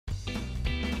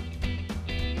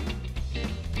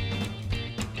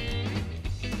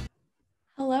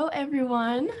Hello,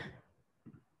 everyone.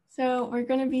 So we're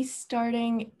going to be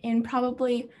starting in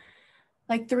probably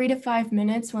like 3 to 5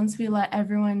 minutes once we let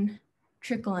everyone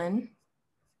trickle in.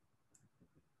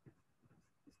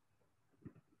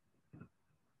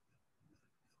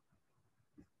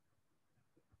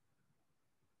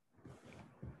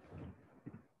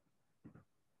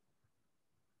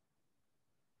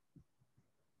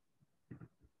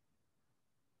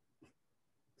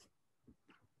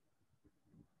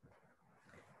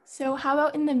 So how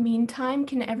about in the meantime,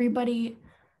 can everybody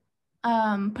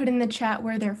put in the chat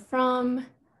where they're from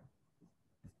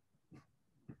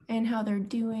and how they're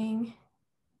doing?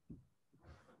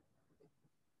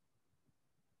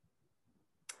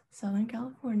 Southern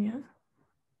California.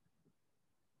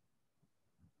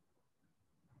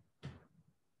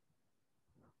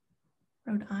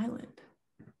 Rhode Island.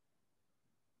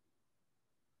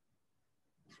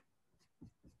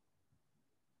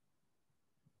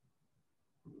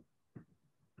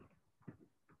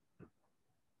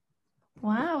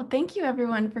 Wow, thank you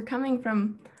everyone for coming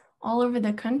from all over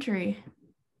the country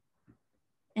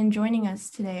and joining us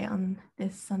today on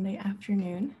this Sunday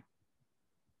afternoon.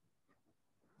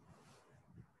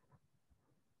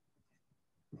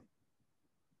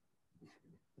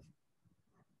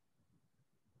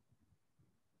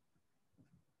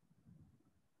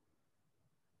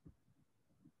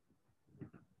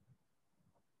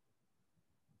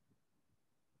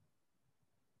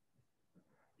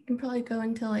 You can probably go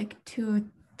until like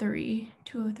 2:03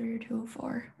 or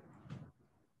 2:04.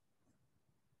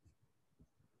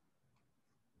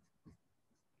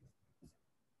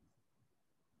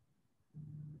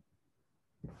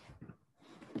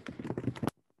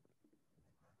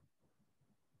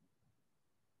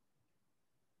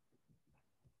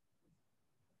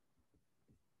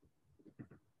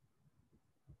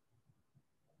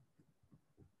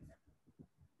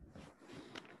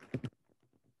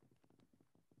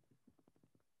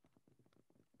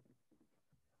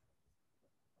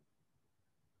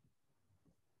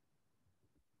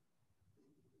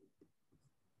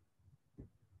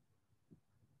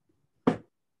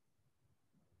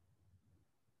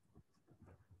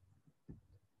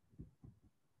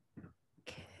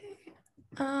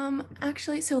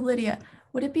 Actually, so Lydia,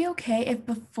 would it be okay if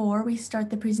before we start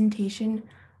the presentation,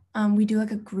 we do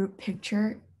like a group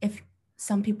picture if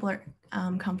some people are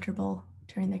comfortable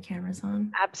turning their cameras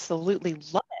on? Absolutely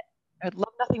love it. I'd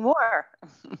love nothing more.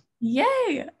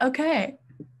 Yay! Okay.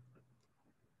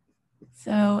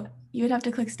 So you would have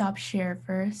to click stop share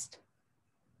first.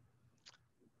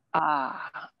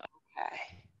 Okay.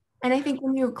 And I think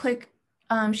when you click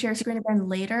share screen again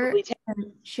later,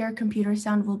 share computer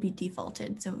sound will be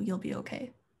defaulted, so you'll be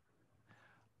okay.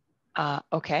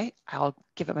 Okay, I'll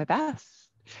give it my best.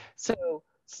 So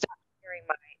stop sharing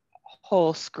my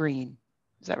whole screen.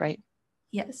 Is that right?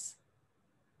 Yes.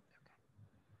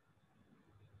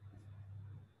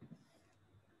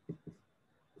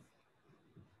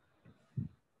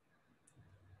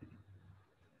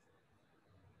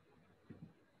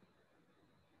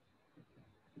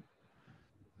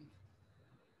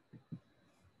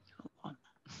 Hold on.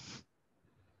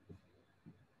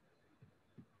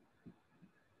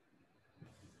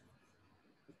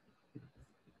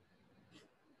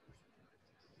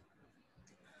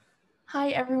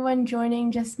 Hi, everyone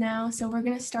joining just now. So we're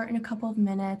going to start in a couple of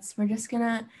minutes. We're just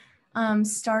going to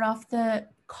start off the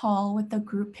call with the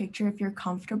group picture if you're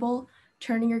comfortable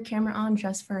turning your camera on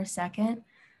just for a second.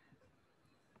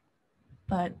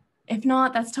 But if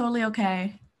not, that's totally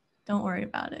okay. Don't worry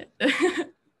about it.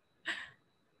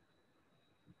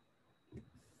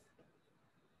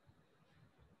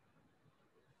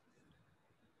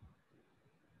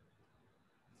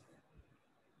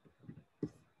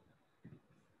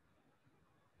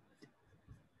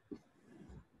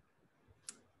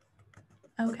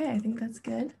 Okay, I think that's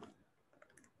good.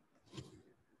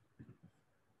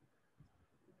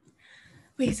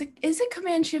 Wait, is it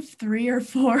Command Shift 3 or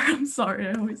 4? I'm sorry,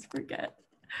 I always forget.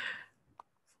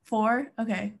 4?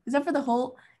 Okay. Is that for the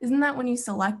whole, isn't that when you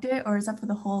select it, or is that for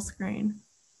the whole screen?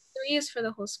 3 is for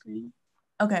the whole screen.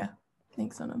 Okay,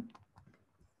 thanks, Sonam.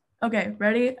 Okay,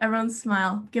 ready? Everyone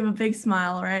smile. Give a big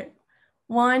smile, all right?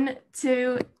 1,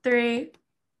 2, 3.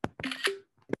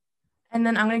 And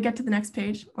then I'm gonna get to the next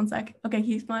page. 1 sec. Okay,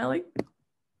 keep smiling.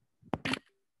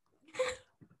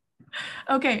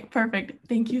 Okay, perfect.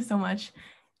 Thank you so much.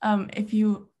 If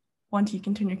you want to, you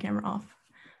can turn your camera off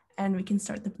and we can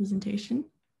start the presentation.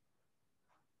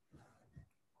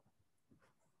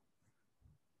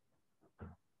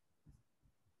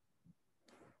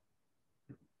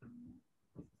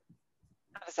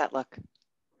 How does that look?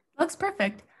 Looks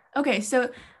perfect. Okay,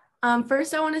 so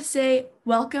First, I want to say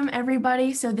welcome,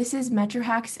 everybody. So this is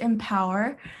MetroHacks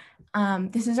EmpowHer.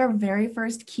 This is our very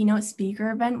first keynote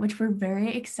speaker event, which we're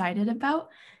very excited about.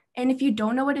 And if you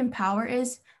don't know what EmpowHer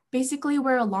is, basically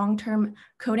we're a long-term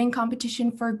coding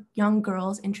competition for young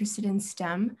girls interested in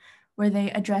STEM, where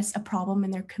they address a problem in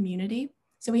their community.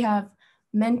 So we have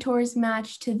mentors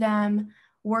matched to them,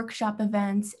 workshop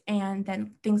events, and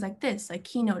then things like this, like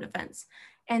keynote events.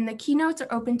 And the keynotes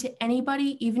are open to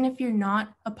anybody, even if you're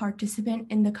not a participant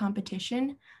in the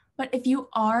competition. But if you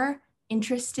are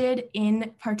interested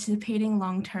in participating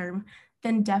long-term,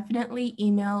 then definitely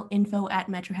email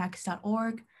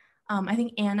info@metrohacks.org. I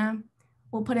think Anna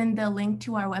will put in the link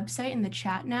to our website in the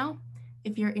chat now,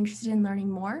 if you're interested in learning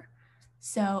more.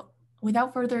 So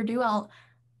without further ado, I'll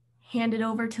hand it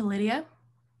over to Lydia.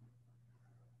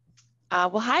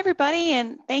 Well, hi, everybody,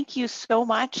 and thank you so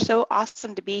much. So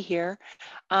awesome to be here.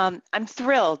 I'm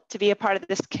thrilled to be a part of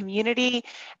this community,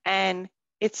 and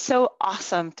it's so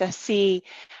awesome to see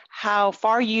how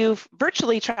far you've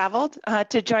virtually traveled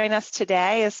to join us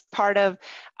today as part of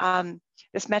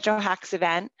this MetroHacks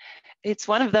event. It's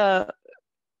one of the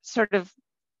sort of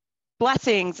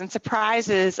blessings and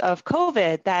surprises of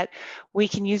COVID that we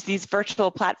can use these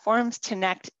virtual platforms to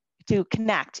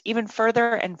connect even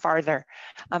further and farther.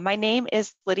 My name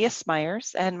is Lydia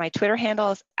Smyers, and my Twitter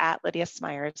handle is @Lydia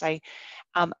Smyers.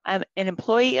 I'm an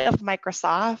employee of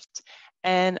Microsoft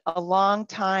and a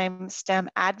longtime STEM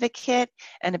advocate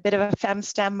and a bit of a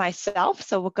FemSTEM myself,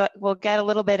 so we'll get a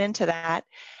little bit into that.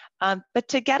 But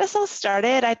to get us all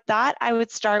started, I thought I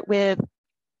would start with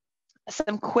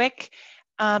some quick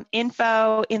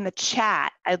info in the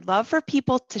chat. I'd love for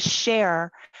people to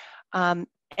share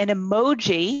an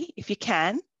emoji, if you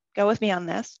can, go with me on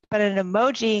this, but an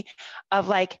emoji of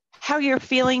like how you're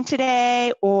feeling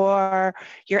today or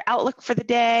your outlook for the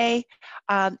day,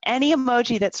 any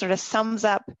emoji that sort of sums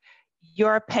up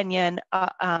your opinion,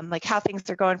 like how things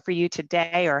are going for you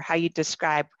today or how you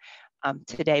describe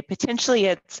today. Potentially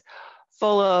it's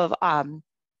full of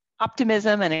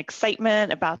optimism and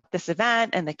excitement about this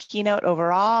event and the keynote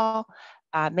overall.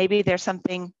 Maybe there's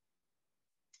something,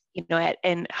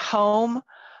 in home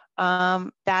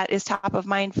that is top of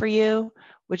mind for you.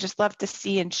 Would just love to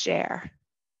see and share.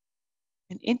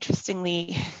 And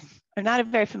interestingly, I'm not a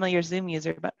very familiar Zoom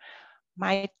user, but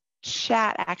my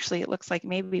chat actually, it looks like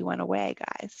maybe went away,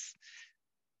 guys.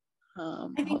 I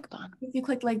think hold on. if you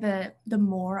click like the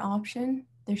more option,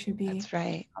 there should be. That's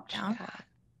right. Up down.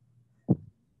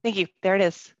 Thank you. There it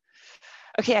is.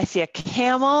 Okay, I see a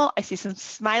camel. I see some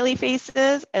smiley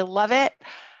faces. I love it.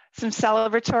 Some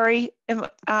celebratory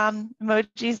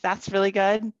emojis. That's really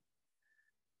good.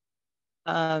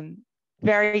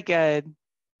 Very good.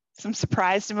 Some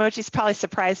surprised emojis. Probably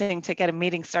surprising to get a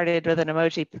meeting started with an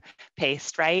emoji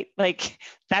paste, right? Like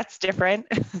that's different.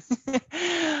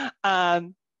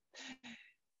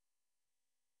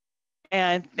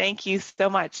 And thank you so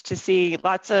much to see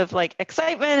lots of like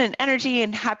excitement and energy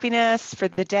and happiness for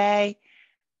the day.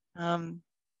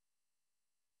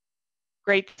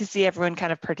 Great to see everyone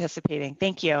kind of participating.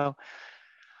 Thank you.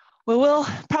 Well, we'll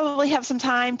probably have some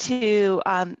time to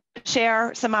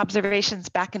share some observations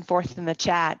back and forth in the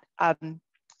chat.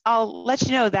 I'll let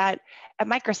you know that at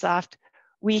Microsoft,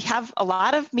 we have a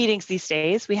lot of meetings these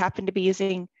days. We happen to be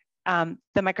using the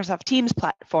Microsoft Teams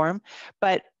platform,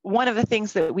 but one of the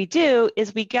things that we do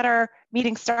is we get our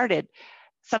meeting started.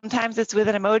 Sometimes it's with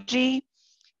an emoji.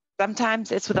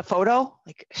 Sometimes it's with a photo,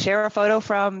 like share a photo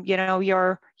from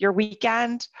your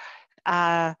weekend.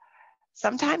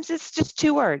 Sometimes it's just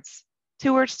two words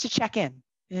to check in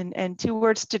and 2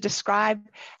 words to describe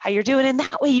how you're doing. And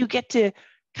that way you get to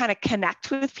kind of connect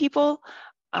with people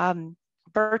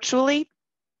virtually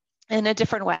in a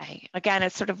different way. Again,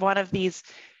 it's sort of one of these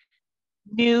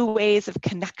new ways of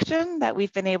connection that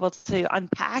we've been able to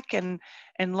unpack and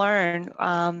learn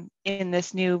in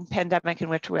this new pandemic in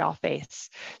which we all face.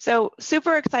 So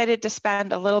super excited to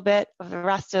spend a little bit of the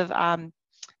rest of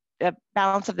the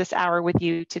balance of this hour with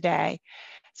you today.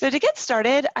 So to get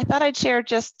started, I thought I'd share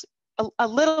just a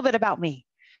little bit about me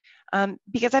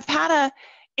because I've had a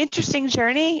interesting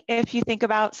journey if you think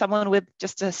about someone with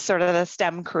just a sort of a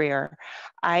STEM career.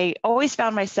 I always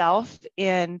found myself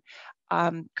in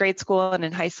grade school and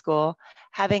in high school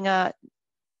having a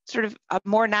sort of a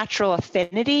more natural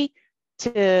affinity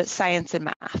to science and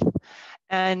math.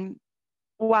 And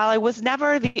while I was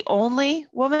never the only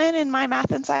woman in my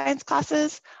math and science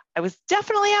classes, I was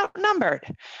definitely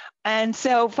outnumbered. And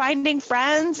so finding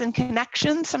friends and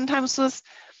connections sometimes was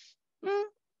a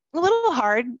little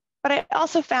hard, but I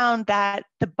also found that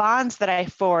the bonds that I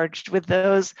forged with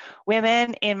those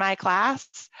women in my class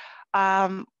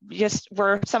just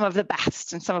were some of the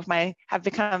best, and have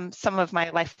become some of my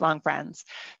lifelong friends.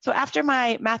 So after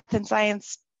my math and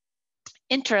science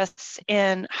interests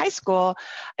in high school,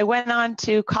 I went on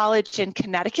to college in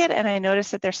Connecticut, and I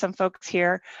noticed that there's some folks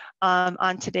here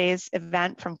on today's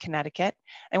event from Connecticut.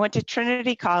 I went to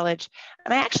Trinity College,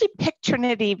 and I actually picked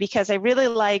Trinity because I really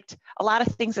liked a lot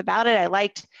of things about it. I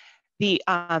liked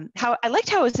how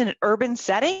it was in an urban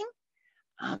setting,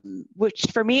 which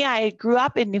for me, I grew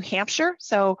up in New Hampshire,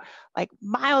 so like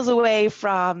miles away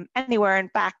from anywhere. In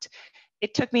fact,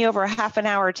 it took me over a half an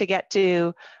hour to get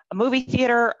to a movie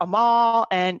theater, a mall,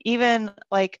 and even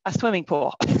like a swimming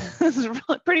pool. It was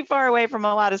really pretty far away from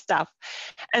a lot of stuff.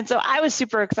 And so I was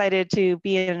super excited to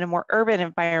be in a more urban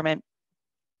environment.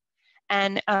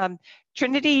 And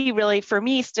Trinity really, for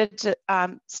me,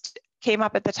 came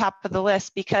up at the top of the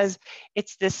list because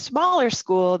it's this smaller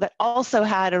school that also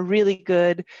had a really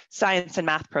good science and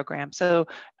math program. So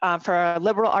for a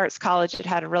liberal arts college, it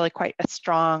had quite a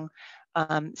strong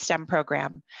STEM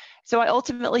program. So I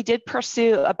ultimately did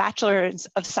pursue a bachelor's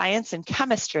of science in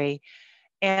chemistry,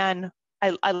 and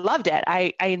I loved it.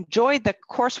 I enjoyed the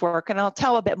coursework, and I'll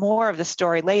tell a bit more of the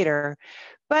story later.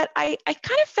 But I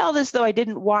kind of felt as though I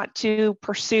didn't want to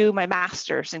pursue my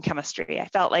master's in chemistry. I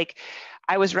felt like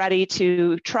I was ready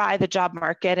to try the job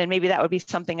market, and maybe that would be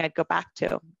something I'd go back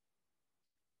to.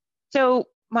 So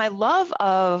my love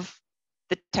of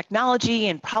the technology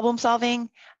and problem solving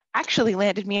actually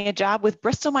landed me a job with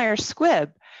Bristol Myers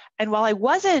Squibb. And while I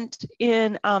wasn't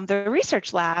in the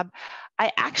research lab,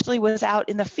 I actually was out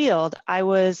in the field. I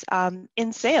was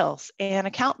in sales and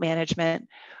account management,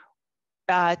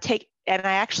 and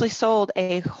I actually sold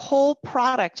a whole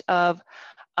product of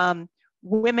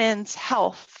women's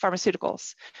health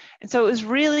pharmaceuticals. And so it was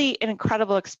really an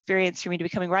incredible experience for me to be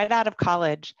coming right out of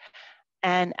college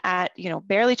and at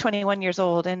barely 21 years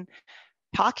old and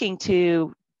talking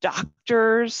to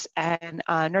doctors and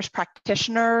nurse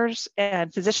practitioners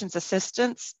and physician's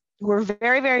assistants who were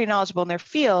very, very knowledgeable in their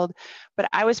field, but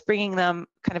I was bringing them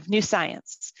kind of new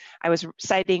science. I was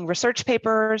citing research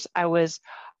papers. I was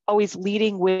always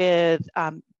leading with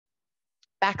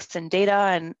facts and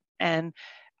data and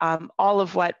all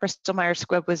of what Bristol Myers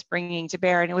Squibb was bringing to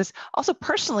bear. And it was also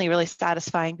personally really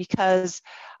satisfying because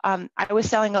I was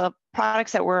selling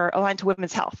products that were aligned to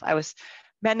women's health. I was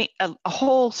a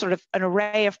whole sort of an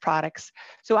array of products.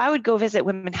 So I would go visit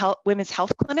women's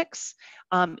health clinics,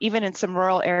 even in some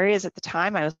rural areas at the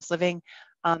time. I was living,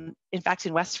 in fact,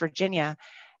 in West Virginia.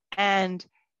 And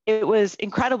it was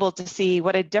incredible to see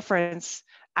what a difference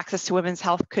access to women's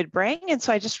health could bring. And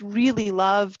so I just really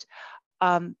loved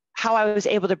how I was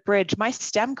able to bridge my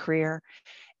STEM career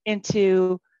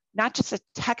into not just a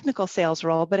technical sales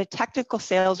role, but a technical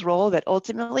sales role that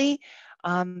ultimately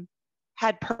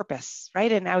had purpose,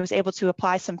 right? And I was able to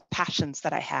apply some passions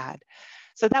that I had.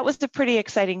 So that was a pretty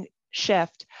exciting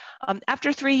shift.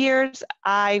 After 3 years,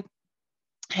 I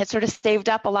had sort of saved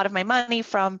up a lot of my money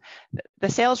from the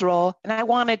sales role, and I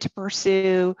wanted to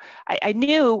pursue, I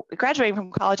knew graduating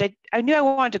from college, I knew I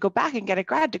wanted to go back and get a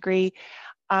grad degree.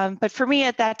 But for me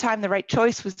at that time, the right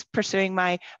choice was pursuing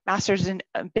my master's in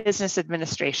business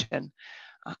administration.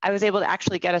 I was able to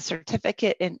actually get a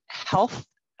certificate in health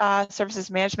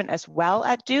services management as well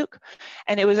at Duke.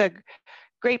 And it was a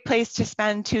great place to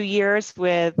spend 2 years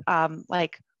with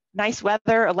like nice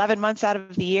weather 11 months out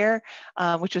of the year,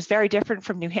 which was very different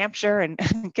from New Hampshire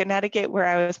and Connecticut, where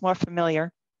I was more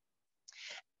familiar.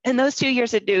 And those 2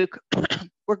 years at Duke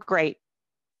were great.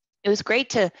 It was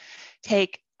great to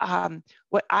take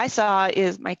what I saw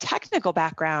is my technical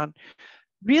background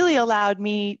really allowed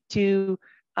me to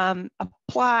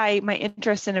apply my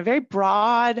interest in a very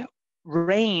broad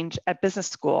range at business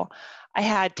school. I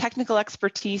had technical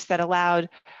expertise that allowed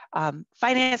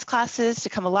finance classes to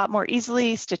come a lot more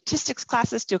easily, statistics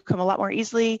classes to come a lot more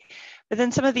easily, but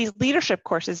then some of these leadership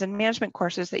courses and management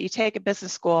courses that you take at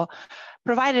business school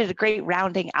provided a great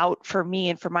rounding out for me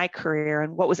and for my career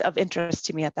and what was of interest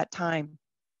to me at that time.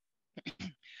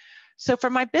 So for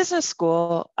my business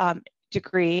school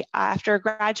degree, after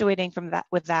graduating from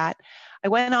that, I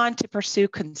went on to pursue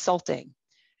consulting.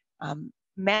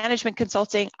 Management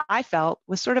consulting, I felt,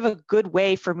 was sort of a good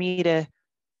way for me to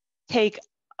take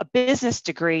a business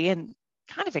degree and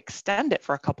kind of extend it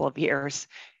for a couple of years,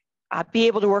 be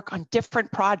able to work on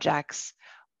different projects.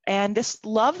 And this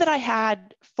love that I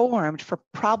had formed for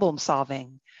problem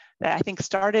solving that I think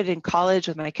started in college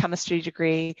with my chemistry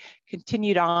degree,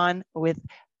 continued on with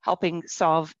helping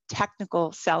solve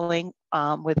technical selling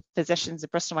with physicians at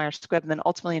Bristol Myers Squibb, and then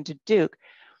ultimately into Duke,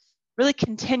 really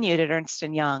continued at Ernst &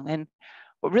 Young. And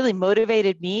what really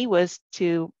motivated me was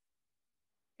to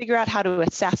figure out how to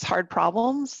assess hard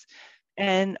problems,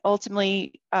 and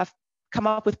ultimately come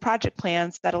up with project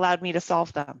plans that allowed me to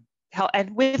solve them,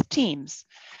 and with teams.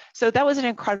 So that was an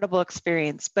incredible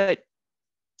experience. But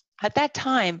at that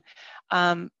time,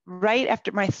 right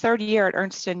after my third year at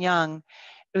Ernst & Young,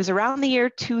 it was around the year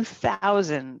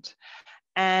 2000.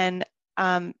 And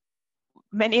I'm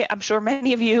sure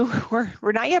many of you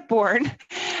were not yet born,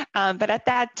 but at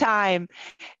that time,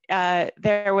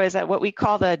 there was what we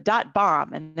call the dot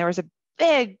bomb, and there was a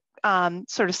big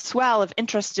sort of swell of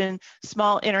interest in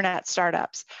small internet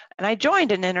startups. And I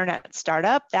joined an internet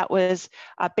startup that was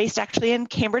based actually in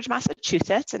Cambridge,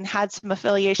 Massachusetts, and had some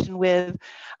affiliation with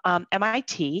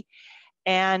MIT.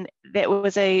 And it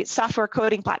was a software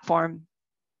coding platform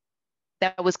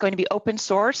that was going to be open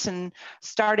source and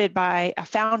started by a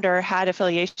founder, had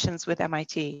affiliations with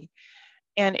MIT.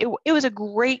 And it was a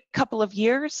great couple of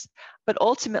years, but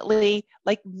ultimately,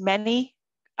 like many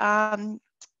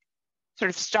sort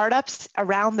of startups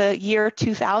around the year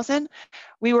 2000,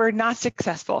 we were not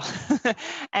successful.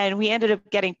 And we ended up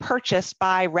getting purchased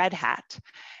by Red Hat,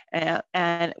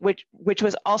 and which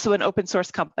was also an open source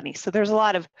company. So there's a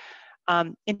lot of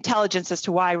intelligence as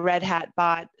to why Red Hat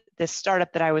bought this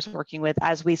startup that I was working with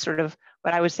as we sort of,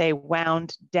 what I would say,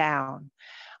 wound down.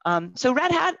 So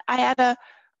Red Hat, I had a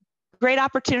great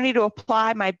opportunity to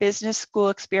apply my business school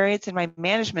experience and my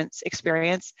management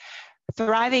experience,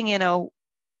 thriving in a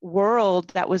world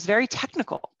that was very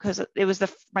technical, because it was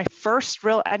my first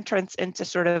real entrance into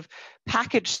sort of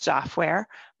packaged software.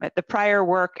 But the prior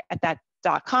work at that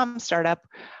 .com startup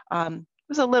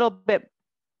was a little bit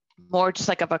more just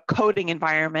like of a coding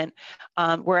environment,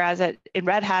 whereas in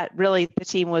Red Hat, really the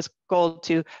team was goal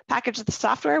to package the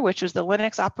software, which was the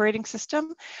Linux operating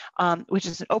system, which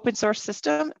is an open source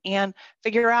system, and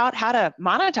figure out how to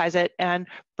monetize it and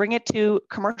bring it to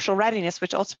commercial readiness,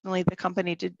 which ultimately the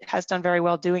company has done very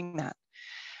well doing that.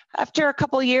 After a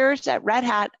couple of years at Red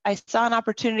Hat, I saw an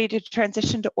opportunity to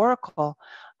transition to Oracle.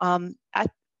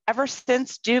 Ever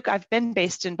since Duke, I've been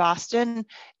based in Boston.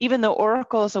 Even though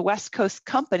Oracle is a West Coast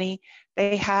company,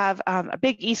 they have a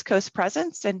big East Coast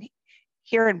presence. And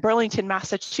here in Burlington,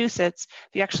 Massachusetts,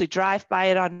 if you actually drive by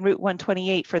it on Route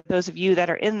 128, for those of you that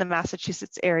are in the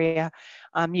Massachusetts area,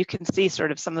 you can see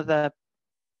sort of some of the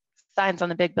signs on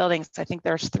the big buildings. I think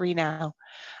there's 3 now.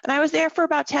 And I was there for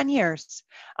about 10 years.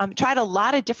 Tried a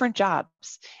lot of different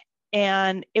jobs.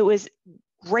 And it was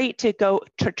great to go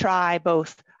to try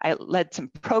both. I led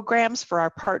some programs for our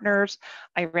partners.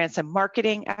 I ran some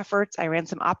marketing efforts. I ran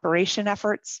some operation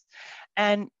efforts.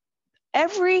 And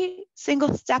every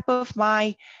single step of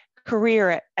my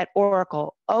career at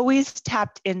Oracle always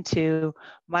tapped into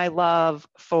my love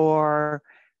for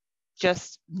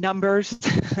just numbers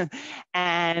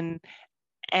and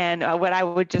what I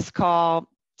would just call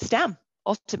STEM,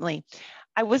 ultimately.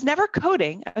 I was never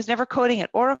coding. I was never coding at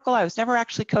Oracle. I was never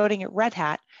actually coding at Red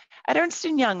Hat. At Ernst &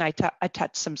 Young, I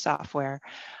touched some software.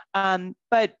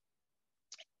 But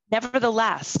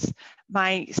nevertheless,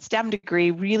 my STEM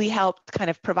degree really helped kind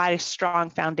of provide a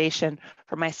strong foundation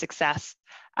for my success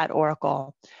at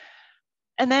Oracle.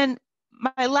 And then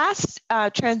my last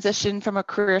transition from a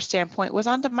career standpoint was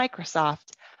onto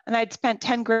Microsoft. And I'd spent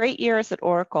 10 great years at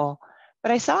Oracle.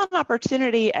 But I saw an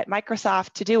opportunity at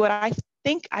Microsoft to do what I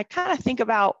kind of think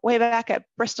about way back at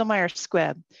Bristol Myers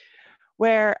Squibb,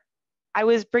 where I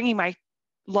was bringing my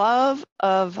love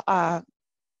of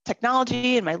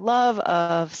technology and my love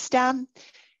of STEM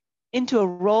into a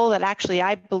role that actually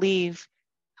I believe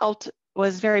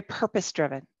was very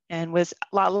purpose-driven and was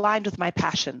aligned with my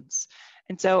passions.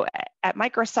 And so at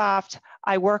Microsoft,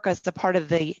 I work as a part of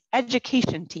the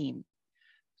education team.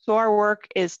 So our work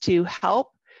is to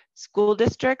help school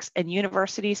districts and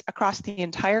universities across the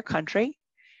entire country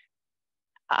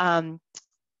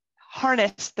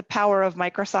harness the power of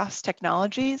Microsoft's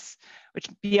technologies, which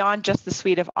beyond just the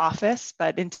suite of Office,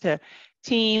 but into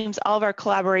Teams, all of our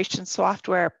collaboration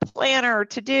software, Planner,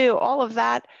 To Do, all of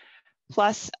that,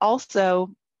 plus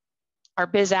also our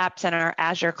Biz Apps and our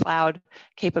Azure Cloud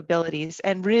capabilities,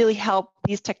 and really help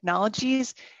these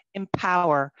technologies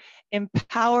empower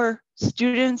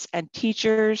students and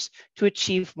teachers to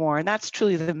achieve more. And that's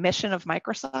truly the mission of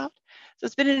Microsoft. So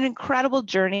it's been an incredible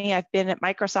journey. I've been at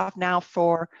Microsoft now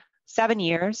for 7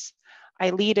 years.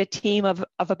 I lead a team of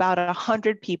about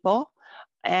 100 people,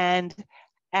 and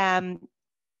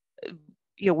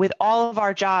with all of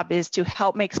our job is to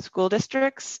help make school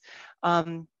districts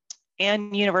and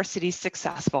universities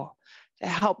successful, to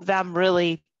help them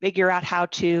really figure out how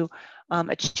to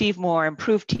achieve more,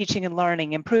 improve teaching and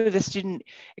learning, improve the student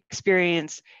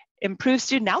experience, improve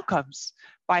student outcomes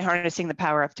by harnessing the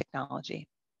power of technology.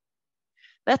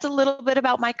 That's a little bit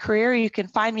about my career. You can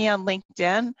find me on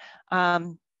LinkedIn.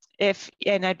 And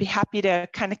I'd be happy to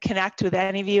kind of connect with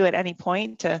any of you at any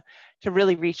point to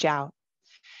really reach out.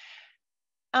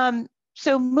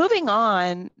 So moving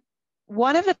on,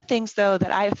 one of the things though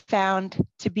that I've found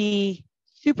to be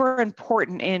super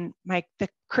important in the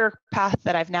career path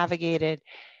that I've navigated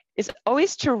is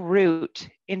always to root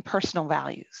in personal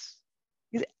values.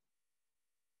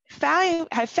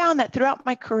 I've found that throughout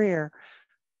my career,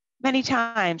 many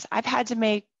times I've had to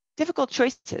make difficult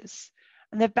choices.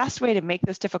 And the best way to make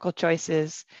those difficult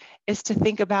choices is to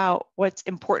think about what's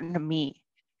important to me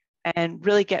and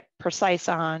really get precise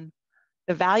on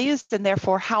the values and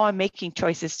therefore how I'm making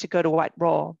choices to go to what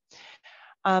role.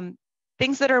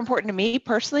 Things that are important to me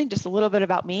personally, just a little bit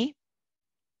about me.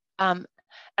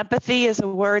 Empathy is a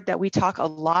word that we talk a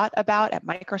lot about at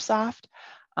Microsoft.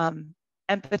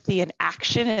 Empathy in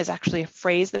action is actually a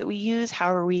phrase that we use.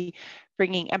 How are we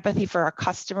bringing empathy for our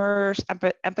customers,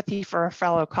 empathy for our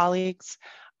fellow colleagues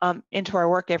into our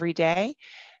work every day?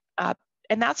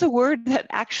 And that's a word that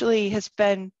actually has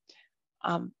been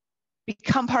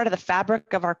become part of the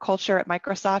fabric of our culture at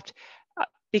Microsoft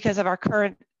because of our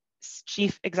current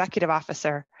chief executive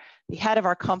officer. The head of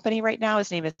our company right now,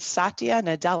 his name is Satya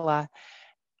Nadella.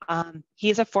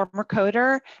 He's a former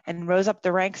coder and rose up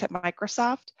the ranks at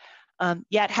Microsoft,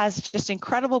 yet has just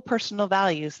incredible personal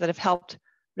values that have helped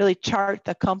really chart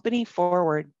the company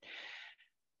forward.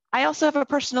 I also have a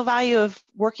personal value of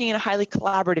working in a highly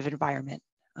collaborative environment.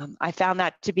 I found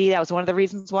that was one of the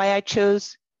reasons why I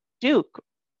chose Duke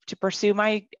to pursue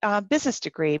my business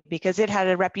degree, because it had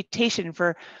a reputation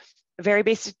for a very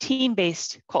basic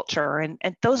team-based culture.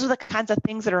 And those are the kinds of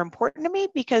things that are important to me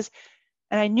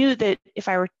and I knew that if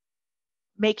I were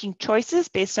making choices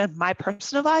based on my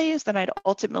personal values, then I'd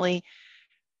ultimately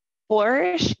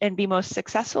flourish and be most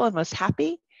successful and most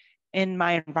happy in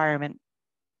my environment.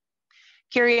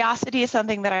 Curiosity is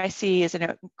something that I see as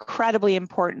incredibly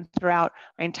important throughout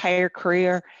my entire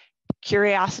career.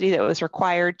 Curiosity that was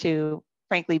required to,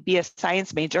 frankly, be a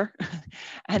science major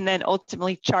and then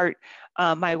ultimately chart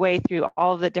my way through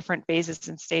all the different phases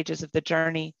and stages of the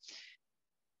journey.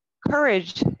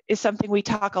 Courage is something we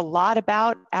talk a lot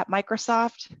about at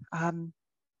Microsoft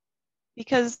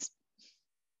because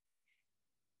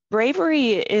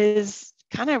bravery is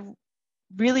kind of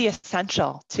really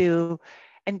essential to,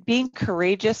 and being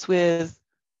courageous with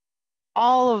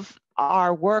all of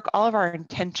our work, all of our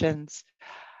intentions.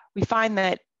 We find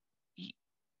that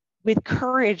with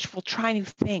courage, we'll try new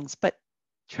things, but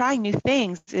trying new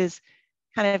things is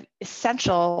kind of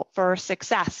essential for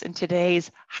success in today's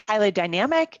highly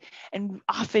dynamic and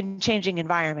often changing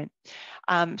environment.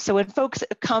 So when folks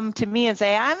come to me and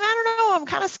say, I don't know, I'm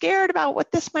kind of scared about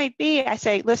what this might be, I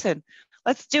say, listen,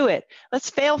 let's do it. Let's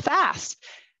fail fast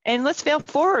and let's fail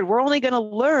forward. We're only going to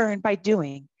learn by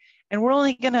doing, and we're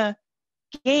only going to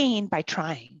gain by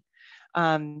trying.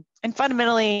 And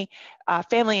fundamentally,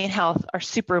 family and health are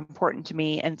super important to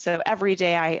me. And so every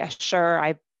day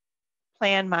I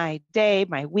plan my day,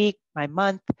 my week, my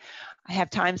month. I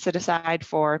have time set aside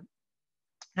for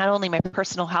not only my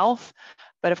personal health,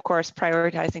 but of course,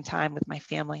 prioritizing time with my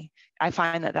family. I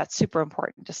find that that's super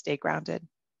important to stay grounded.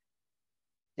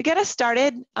 To get us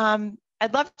started,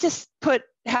 I'd love to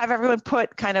have everyone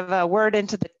put kind of a word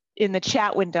in the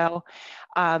chat window.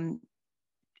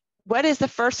 What is the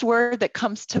first word that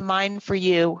comes to mind for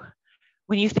you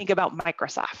when you think about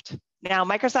Microsoft? Now,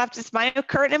 Microsoft is my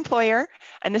current employer,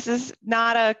 and this is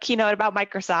not a keynote about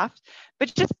Microsoft,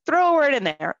 but just throw a word in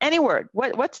there, any word.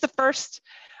 What's the first?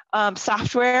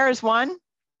 Software is one.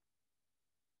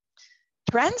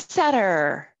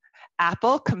 Trendsetter,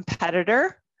 Apple,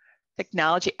 competitor,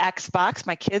 technology, Xbox.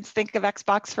 My kids think of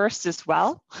Xbox first as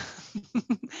well.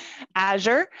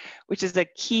 Azure, which is a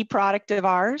key product of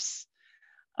ours.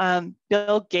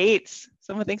 Bill Gates,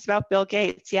 someone thinks about Bill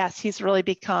Gates. Yes, he's really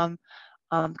become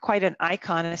quite an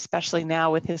icon, especially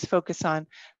now with his focus on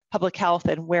public health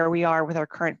and where we are with our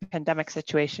current pandemic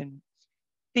situation.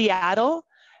 Seattle,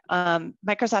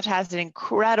 Microsoft has an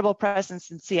incredible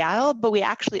presence in Seattle, but we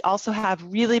actually also have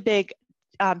really big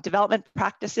development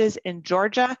practices in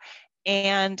Georgia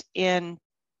and in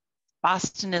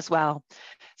Boston as well.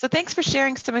 So thanks for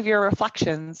sharing some of your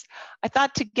reflections. I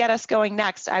thought to get us going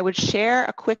next, I would share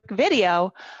a quick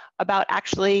video about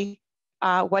actually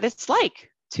what it's like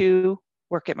to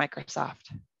work at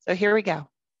Microsoft. So here we go.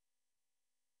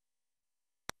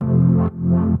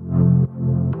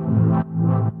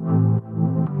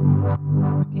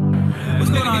 What's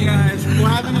going on, guys? We're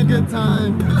having a good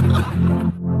time.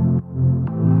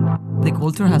 The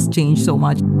culture has changed so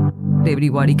much.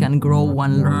 Everybody can grow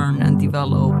and learn and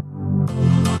develop.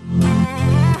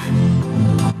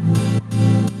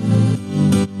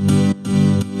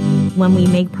 when we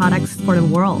make products for the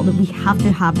world, we have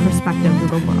to have perspective to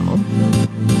the world.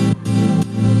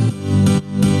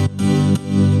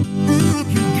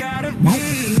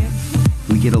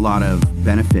 We get a lot of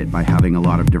benefit by having a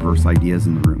lot of diverse ideas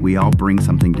in the room. We all bring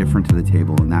something different to the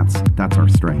table, and that's our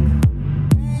strength.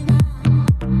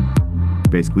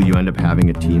 Basically, you end up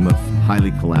having a team of highly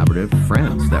collaborative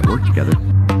friends that work together.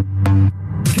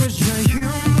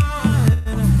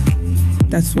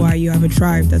 That's why you have a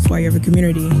tribe. That's why you have a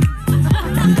community.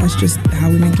 And that's just how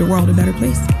we make the world a better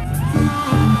place.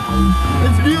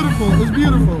 It's beautiful. It's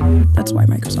beautiful. That's why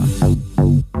Microsoft.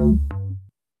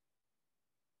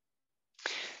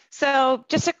 So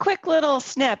just a quick little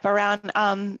snip around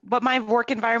what my work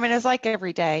environment is like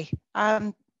every day.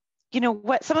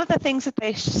 What some of the things that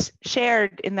they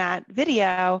shared in that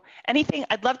video, anything,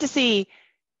 I'd love to see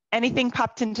anything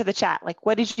popped into the chat. Like,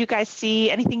 what did you guys see?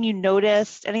 Anything you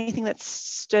noticed? Anything that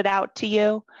stood out to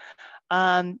you?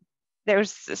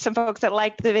 There's some folks that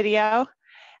liked the video.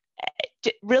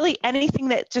 Really anything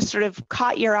that just sort of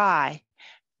caught your eye.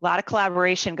 A lot of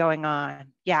collaboration going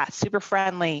on. Yeah, super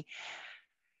friendly.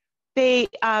 It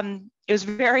was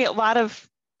a lot of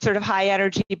sort of high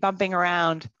energy bumping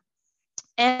around.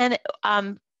 And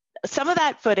some of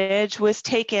that footage was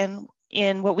taken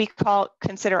in what we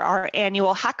consider our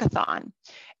annual hackathon.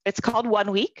 It's called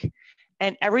 1 week,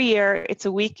 and every year it's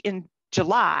a week in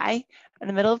July, in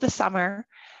the middle of the summer,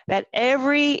 that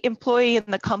every employee in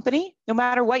the company, no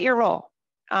matter what your role,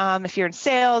 if you're in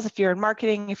sales, if you're in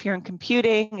marketing, if you're in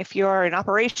computing, if you're in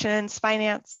operations,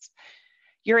 finance,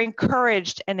 you're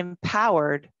encouraged and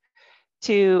empowered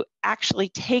to actually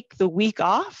take the week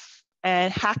off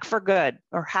and hack for good,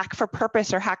 or hack for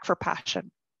purpose, or hack for passion.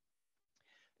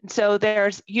 And so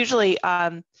there's usually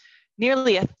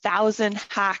nearly 1,000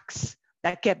 hacks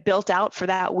that get built out for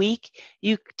that week.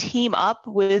 You team up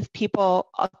with people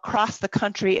across the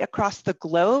country, across the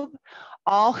globe,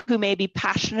 all who may be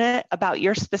passionate about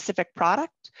your specific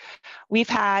product. We've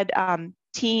had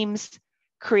teams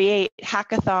create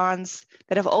hackathons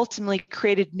that have ultimately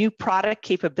created new product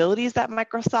capabilities that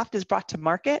Microsoft has brought to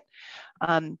market.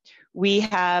 We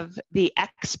have the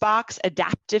Xbox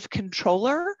Adaptive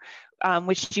Controller,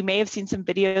 which you may have seen some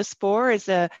videos for, is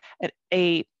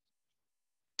a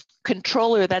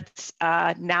controller that's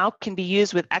now can be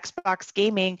used with Xbox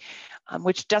gaming,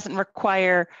 which doesn't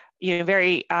require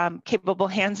very capable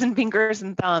hands and fingers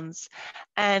and thumbs.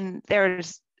 And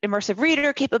there's immersive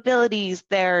reader capabilities.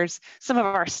 There's some of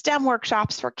our STEM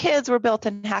workshops for kids were built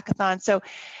in hackathon. So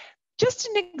just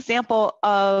an example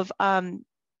of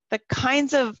the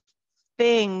kinds of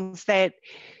things that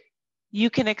you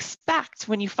can expect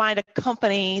when you find a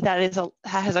company that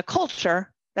has a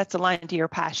culture that's aligned to your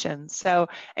passions. So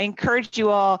I encourage you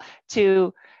all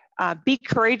to be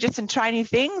courageous and try new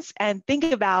things, and think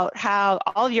about how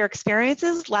all of your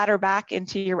experiences ladder back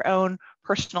into your own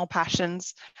personal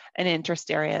passions and interest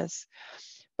areas.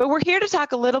 But we're here to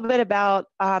talk a little bit about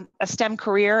a STEM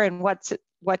career and what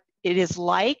it is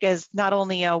like as not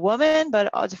only a woman, but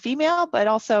as a female, but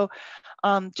also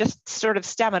just sort of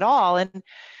STEM at all. And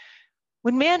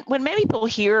when many people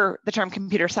hear the term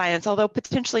computer science, although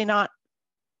potentially not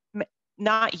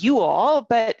you all,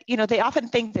 but they often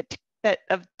think that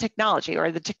of technology,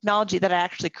 or the technology that it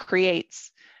actually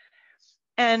creates.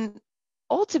 And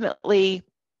ultimately,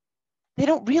 they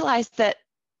don't realize that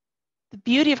the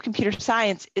beauty of computer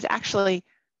science is actually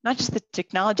not just the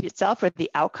technology itself or the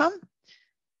outcome,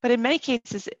 but in many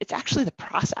cases, it's actually the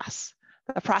process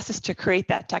to create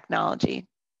that technology.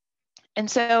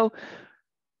 And so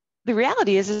the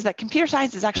reality is that computer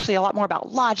science is actually a lot more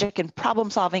about logic and problem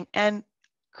solving and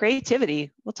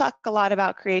creativity. We'll talk a lot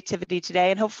about creativity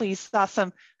today, and hopefully you saw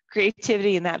some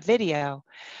creativity in that video.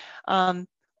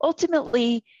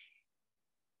 Ultimately,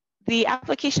 the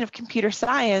application of computer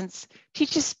science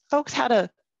teaches folks how to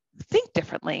think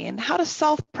differently and how to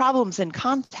solve problems in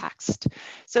context.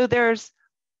 So there's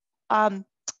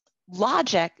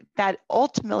logic that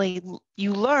ultimately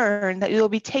you learn that you'll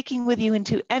be taking with you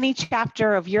into any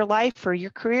chapter of your life or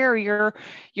your career or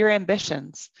your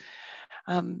ambitions.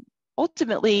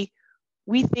 Ultimately,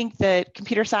 we think that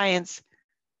computer science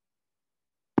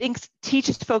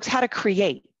teaches folks how to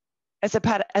create as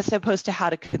opposed to how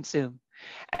to consume.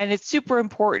 And it's super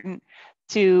important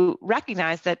to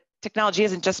recognize that technology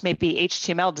isn't just maybe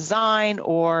HTML design,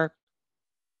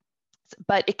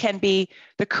 but it can be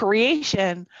the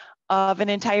creation of an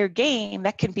entire game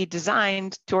that can be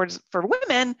designed for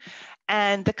women,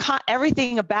 and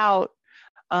everything about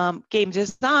game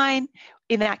design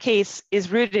in that case is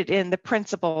rooted in the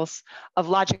principles of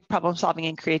logic, problem solving,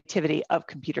 and creativity of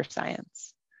computer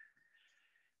science.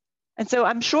 And so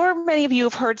I'm sure many of you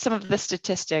have heard some of the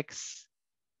statistics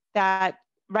that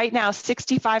right now,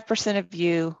 65% of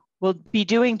you will be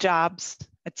doing jobs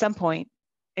at some point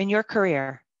in your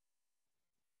career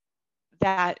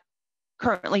that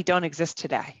currently don't exist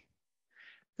today.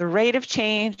 The rate of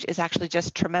change is actually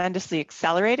just tremendously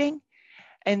accelerating.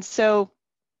 And so,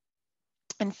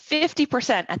 and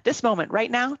 50% at this moment, right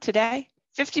now, today,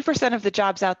 50% of the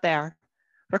jobs out there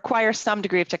require some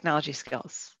degree of technology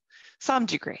skills, some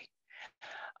degree.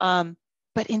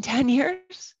 But in 10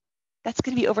 years, that's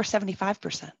going to be over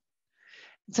 75%.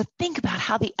 And so think about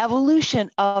how the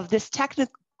evolution of this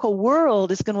technical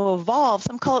world is going to evolve.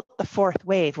 Some call it the fourth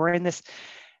wave. We're in this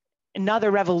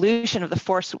another revolution of the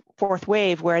fourth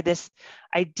wave, where this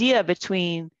idea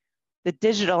between the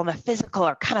digital and the physical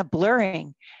are kind of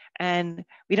blurring. And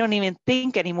we don't even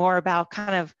think anymore about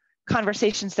kind of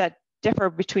conversations that differ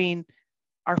between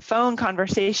our phone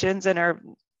conversations and our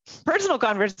personal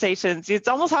conversations. It's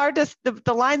almost hard to,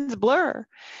 the lines blur.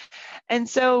 And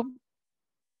so,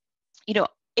 you know,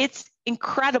 it's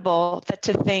incredible that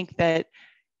to think that,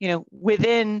 you know,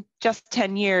 within just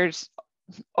 10 years,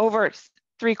 over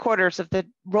 3/4 of the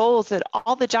roles that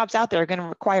all the jobs out there are going to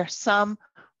require some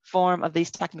form of these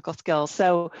technical skills.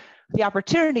 So the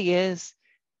opportunity is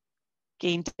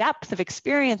gain depth of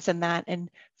experience in that and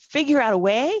figure out a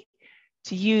way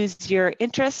to use your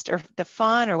interest or the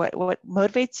fun or what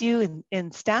motivates you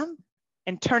in STEM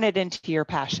and turn it into your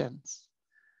passions.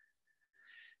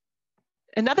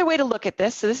 Another way to look at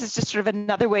this, so this is just sort of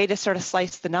another way to sort of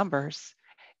slice the numbers,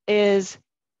 is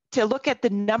to look at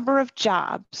the number of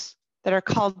jobs that are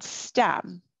called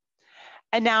STEM.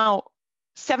 And now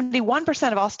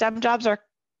 71% of all STEM jobs are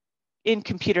in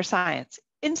computer science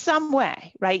in some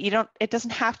way, right? It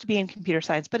doesn't have to be in computer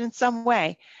science, but in some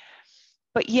way.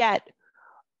 But yet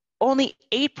only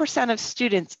 8% of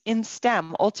students in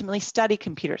STEM ultimately study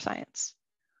computer science.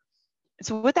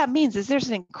 So what that means is there's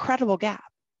an incredible gap.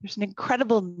 There's an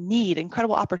incredible need,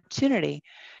 incredible opportunity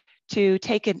to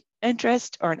take an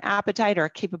interest or an appetite or a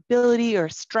capability or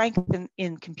strength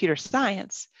in computer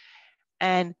science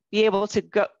and be able to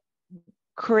go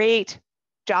create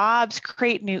jobs,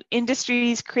 create new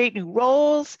industries, create new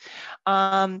roles,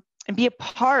 and be a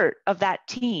part of that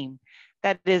team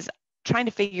that is trying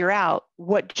to figure out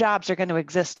what jobs are going to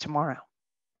exist tomorrow.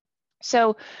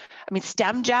 So, I mean,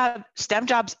 STEM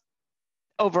jobs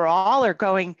overall are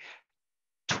going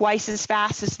twice as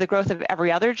fast as the growth of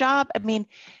every other job. I mean,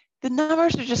 the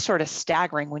numbers are just sort of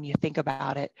staggering when you think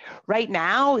about it. Right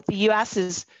now, the US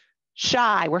is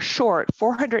we're short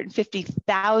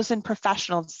 450,000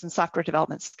 professionals in software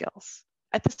development skills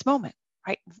at this moment,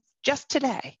 right? Just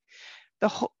today,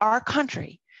 our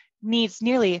country needs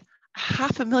nearly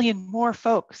 500,000 more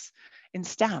folks in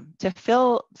STEM to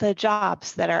fill the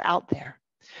jobs that are out there.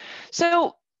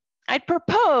 So I'd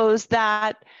propose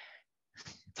that,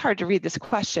 it's hard to read this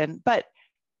question, but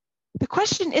the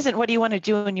question isn't what do you want to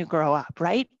do when you grow up,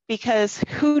 right? Because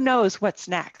who knows what's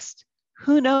next?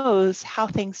 Who knows how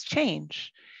things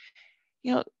change?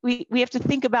 You know, we have to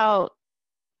think about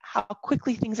how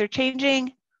quickly things are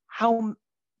changing, how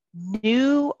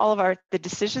new all of the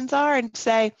decisions are, and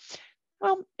say,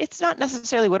 well, it's not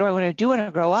necessarily what do I want to do when I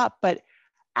grow up, but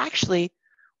actually,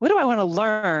 what do I want to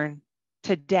learn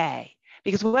today?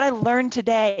 Because what I learn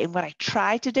today and what I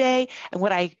try today and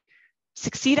what I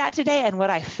succeed at today and what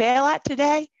I fail at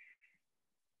today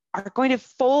are going to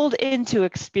fold into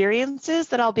experiences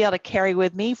that I'll be able to carry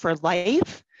with me for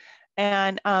life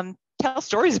and tell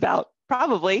stories about.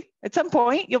 Probably at some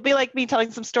point, you'll be like me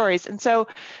telling some stories. And so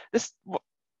this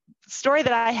story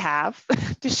that I have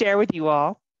to share with you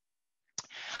all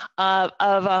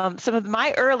of some of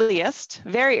my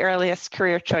very earliest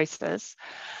career choices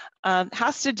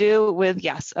has to do with,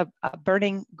 yes, a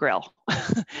burning grill.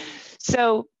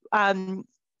 So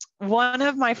one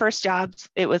of my first jobs,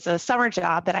 it was a summer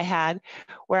job that I had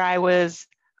where I was,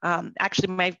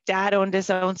 actually my dad owned his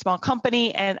own small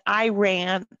company and I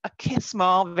ran a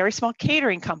very small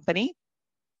catering company.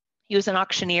 He was an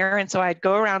auctioneer, and so I'd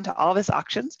go around to all of his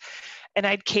auctions and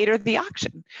I'd cater the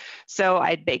auction. So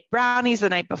I'd bake brownies the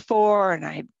night before and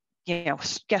I'd,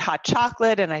 get hot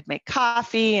chocolate and I'd make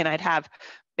coffee and I'd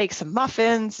bake some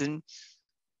muffins and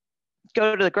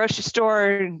go to the grocery store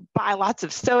and buy lots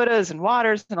of sodas and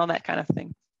waters and all that kind of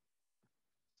thing.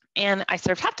 And I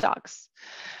served hot dogs.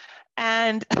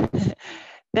 And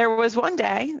there was one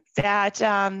day that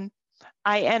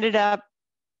I ended up,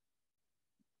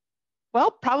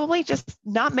 probably just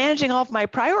not managing all of my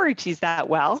priorities that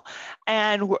well.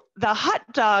 And the hot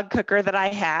dog cooker that I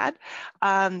had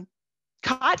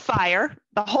caught fire.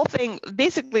 The whole thing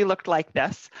basically looked like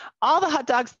this. All the hot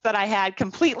dogs that I had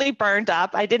completely burned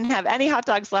up. I didn't have any hot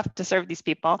dogs left to serve these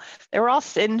people. They were all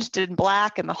singed in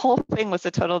black, and the whole thing was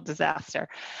a total disaster.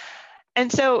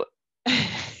 And so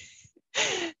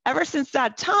ever since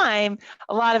that time,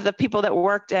 a lot of the people that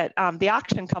worked at the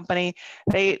auction company,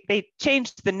 they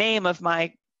changed the name of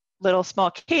my little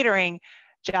small catering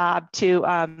job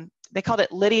to, they called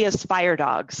it Lydia's Fire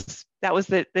Dogs. That was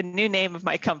the new name of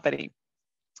my company.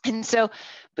 And so,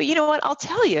 but you know what, I'll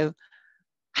tell you,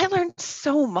 I learned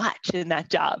so much in that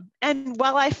job. And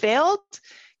while I failed,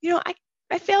 you know,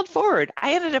 I failed forward.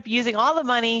 I ended up using all the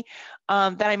money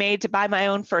that I made to buy my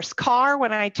own first car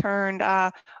when I turned,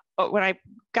 when I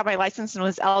got my license and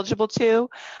was eligible to.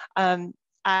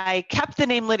 I kept the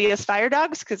name Lydia's Fire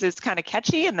Dogs because it's kind of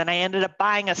catchy. And then I ended up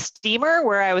buying a steamer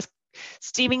where I was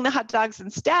steaming the hot dogs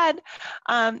instead.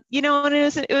 You know, and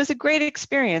it was a great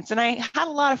experience, and I had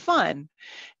a lot of fun.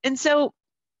 And so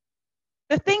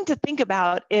the thing to think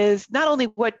about is not only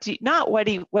what do I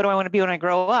want to be when I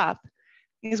grow up,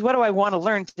 is what do I want to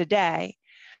learn today?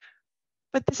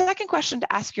 But the second question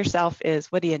to ask yourself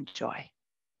is, what do you enjoy?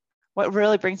 What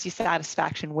really brings you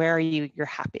satisfaction? Where are you your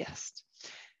happiest?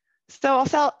 So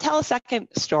I'll tell a second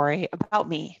story about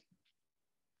me.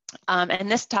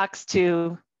 And this talks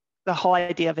to the whole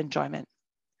idea of enjoyment.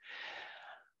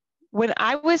 When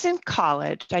I was in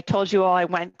college, I told you all I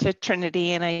went to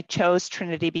Trinity, and I chose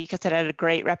Trinity because it had a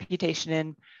great reputation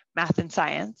in math and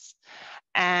science.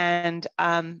 And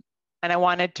I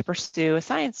wanted to pursue a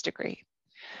science degree.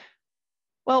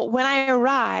 Well, when I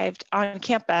arrived on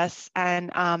campus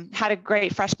and had a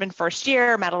great freshman first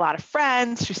year, met a lot of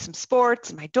friends through some sports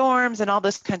in my dorms and all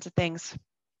those kinds of things,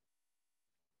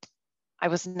 I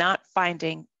was not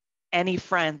finding any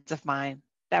friends of mine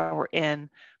that were in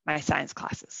my science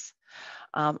classes.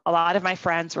 A lot of my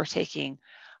friends were taking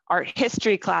art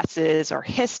history classes or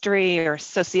history or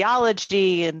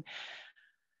sociology, and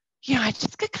you know, I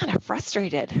just get kind of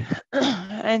frustrated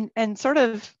and sort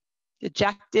of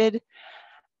dejected.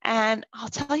 And I'll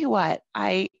tell you what,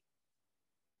 I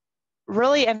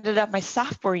really ended up my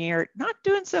sophomore year not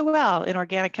doing so well in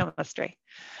organic chemistry.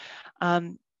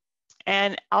 And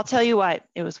I'll tell you what,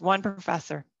 it was one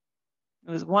professor,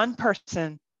 it was one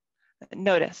person that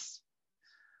noticed.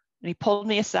 And he pulled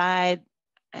me aside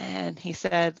and he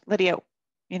said, Lydia,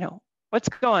 you know, what's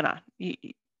going on?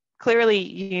 Clearly,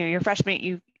 you're freshman,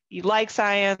 you like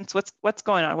science. What's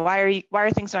going on? Why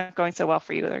are things not going so well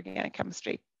for you with organic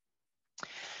chemistry?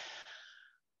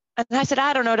 And I said,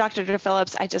 I don't know, Dr.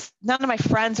 Phillips. None of my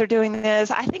friends are doing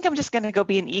this. I think I'm just going to go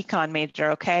be an econ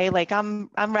major. Okay, like I'm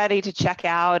ready to check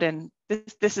out, and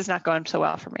this is not going so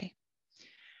well for me.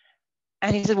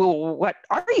 And he said, well, what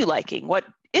are you liking? What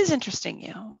is interesting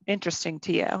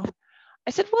to you?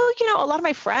 I said, well, you know, a lot of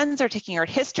my friends are taking art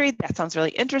history. That sounds really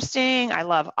interesting. I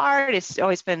love art. It's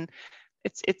always been,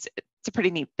 it's a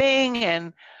pretty neat thing.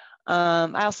 And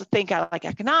I also think I like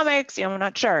economics. You know, I'm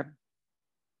not sure.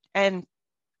 And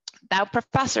that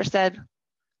professor said,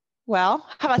 well,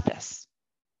 how about this?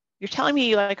 You're telling me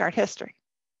you like art history.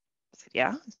 I said,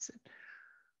 yeah. I said,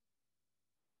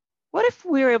 what if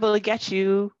we were able to get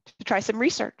you to try some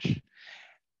research?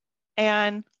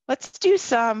 And let's do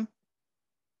some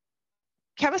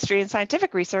chemistry and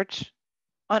scientific research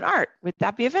on art. Would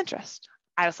that be of interest?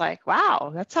 I was like,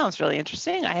 wow, that sounds really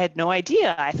interesting. I had no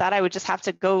idea. I thought I would just have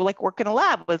to go like work in a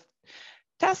lab with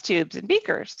test tubes and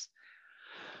beakers.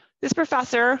 This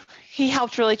professor, he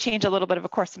helped really change a little bit of a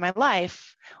course in my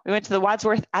life. We went to the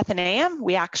Wadsworth Athenaeum.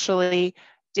 We actually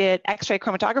did X-ray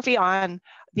chromatography on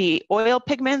the oil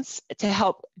pigments to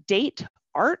help date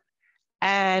art.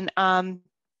 And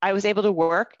I was able to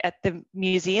work at the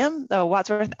museum, the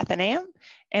Wadsworth Athenaeum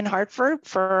in Hartford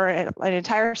for an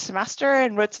entire semester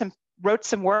and wrote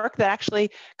some work that actually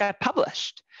got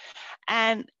published.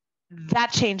 And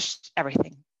that changed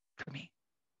everything for me.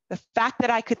 The fact that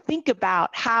I could think about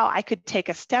how I could take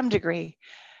a STEM degree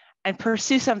and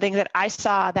pursue something that I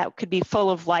saw that could be full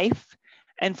of life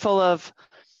and full of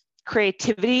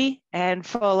creativity and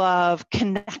full of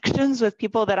connections with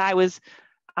people that I was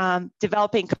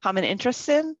developing common interests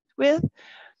with.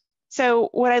 So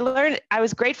what I learned, I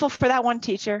was grateful for that one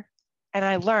teacher, and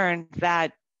I learned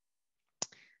that,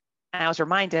 and I was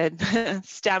reminded,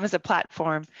 STEM is a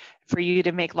platform for you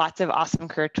to make lots of awesome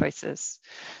career choices.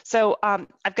 So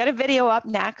I've got a video up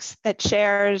next that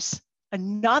shares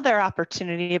another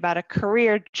opportunity about a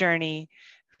career journey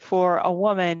for a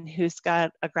woman who's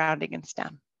got a grounding in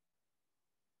STEM.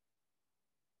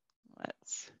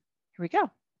 Here we go.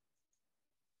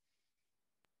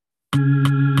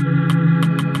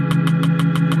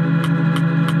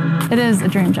 It is a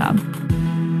dream job.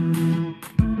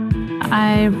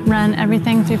 I run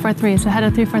everything 343, so head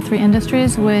of 343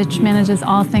 Industries, which manages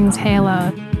all things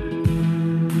Halo.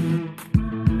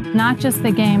 Not just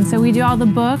the game, so we do all the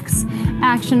books,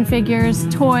 action figures,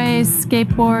 toys,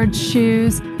 skateboards,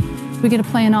 shoes. We get to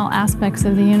play in all aspects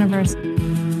of the universe.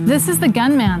 This is the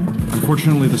gunman.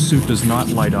 Unfortunately, the suit does not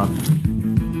light up.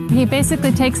 He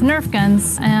basically takes Nerf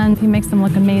guns and he makes them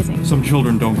look amazing. Some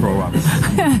children don't grow up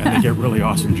and they get really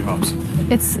awesome jobs.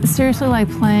 It's seriously like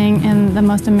playing in the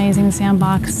most amazing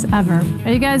sandbox ever.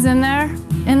 Are you guys in there?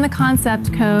 In the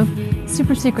concept cove,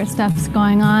 super secret stuff's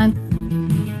going on.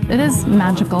 It is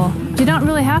magical. You don't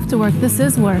really have to work, this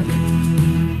is work.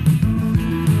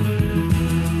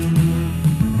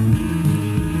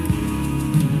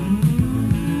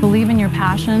 Believe in your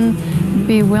passion,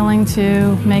 be willing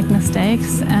to make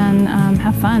mistakes, and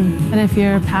have fun. But if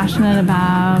you're passionate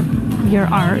about your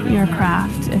art, your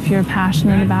craft, if you're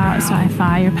passionate about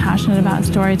sci-fi, you're passionate about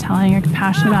storytelling, you're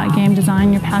passionate about game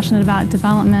design, you're passionate about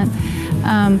development,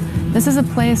 this is a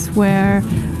place where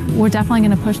we're definitely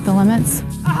going to push the limits.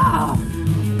 Oh.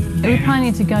 We probably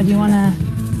need to go. Do you want to?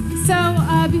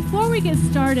 So before we get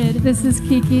started, this is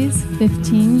Kiki's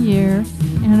 15-year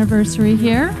anniversary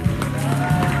here.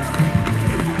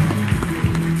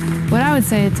 What I would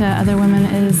say to other women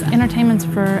is entertainment's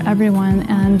for everyone,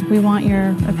 and we want your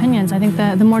opinions. I think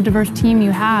that the more diverse team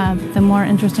you have, the more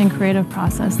interesting creative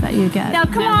process that you get. Now,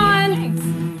 come on!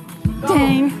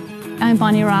 Dang. I'm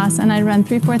Bonnie Ross, and I run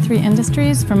 343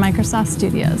 Industries for Microsoft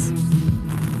Studios.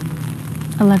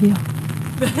 I love you.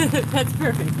 That's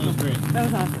perfect. That was great. That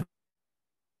was awesome.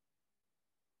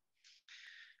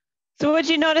 So what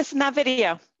did you notice in that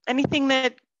video? Anything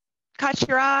that caught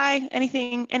your eye?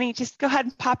 Anything, just go ahead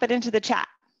and pop it into the chat.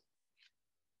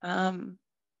 Well,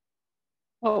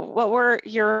 what were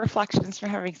your reflections from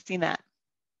having seen that?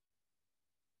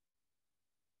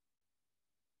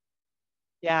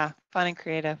 Yeah, fun and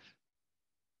creative.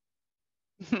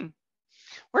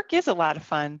 Work is a lot of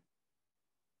fun.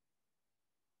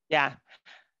 Yeah,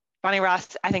 Bonnie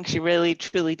Ross, I think she really,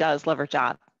 truly does love her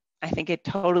job. I think it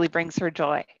totally brings her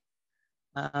joy.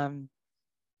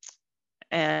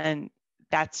 And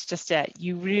that's just it.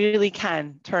 You really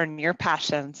can turn your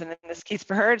passions, and in this case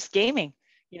for her, it's gaming,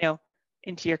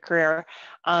 into your career.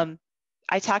 I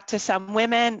talked to some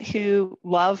women who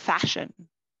love fashion,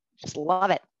 just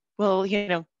love it. Well,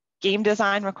 game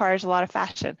design requires a lot of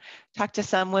fashion. Talked to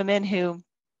some women who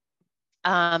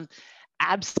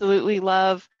absolutely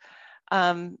love,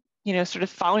 sort of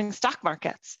following stock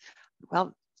markets.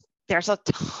 Well, there's a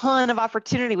ton of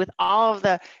opportunity with all of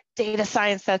the data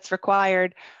science that's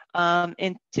required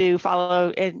and to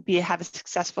follow and have a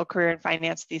successful career in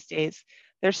finance these days.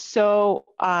 There's so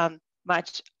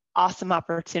much awesome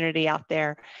opportunity out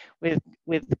there with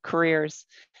careers,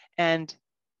 and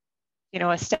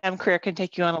a STEM career can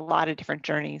take you on a lot of different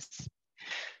journeys.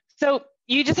 So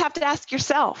you just have to ask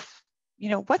yourself,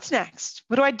 what's next?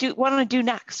 What do I want to do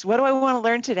next? What do I want to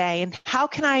learn today? And how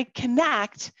can I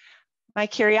connect my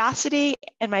curiosity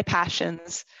and my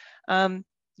passions? Bonnie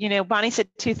said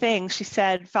two things. She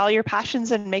said, follow your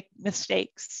passions and make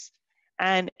mistakes.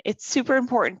 And it's super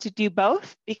important to do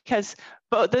both, because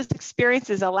both those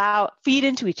experiences feed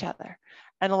into each other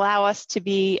and allow us to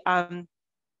be,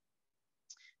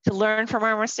 to learn from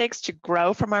our mistakes, to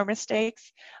grow from our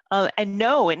mistakes,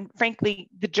 and frankly,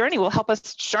 the journey will help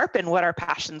us sharpen what our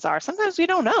passions are. Sometimes we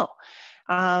don't know,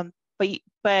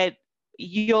 but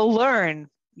you'll learn,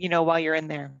 while you're in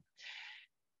there.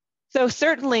 So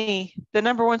certainly the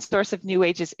number one source of new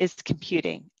wages is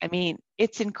computing. I mean,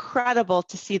 it's incredible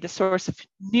to see the source of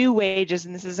new wages,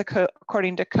 and this is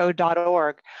according to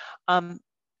code.org,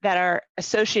 that are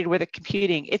associated with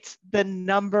computing. It's the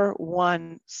number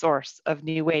one source of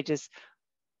new wages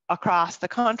across the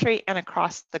country and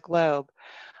across the globe.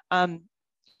 At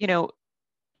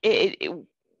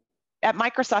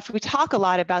Microsoft, we talk a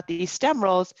lot about these STEM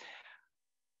roles.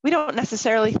 We don't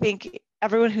necessarily think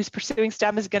everyone who's pursuing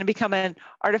STEM is going to become an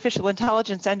artificial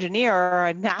intelligence engineer or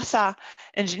a NASA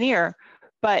engineer,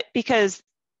 but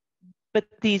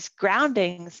these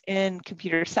groundings in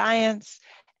computer science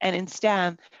and in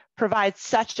STEM provide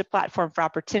such a platform for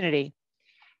opportunity.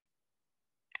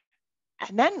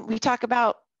 And then we talk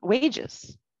about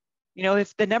wages.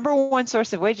 If the number one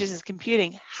source of wages is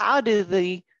computing, how do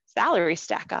the salaries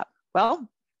stack up? Well,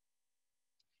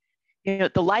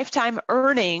 the lifetime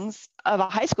earnings of a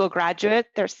high school graduate,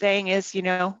 they're saying is,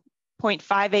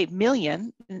 0.58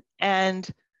 million. And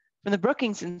from the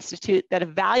Brookings Institute, that a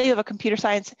value of a computer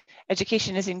science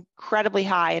education is incredibly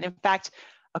high. And in fact,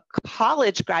 a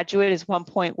college graduate is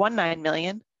 1.19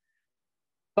 million,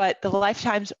 but the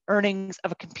lifetime earnings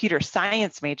of a computer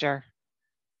science major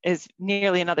is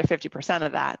nearly another 50%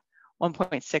 of that,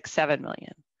 1.67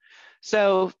 million.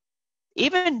 So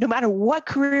even no matter what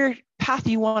career path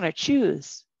you want to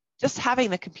choose, just having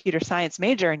the computer science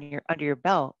major under your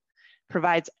belt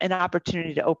provides an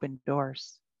opportunity to open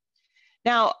doors.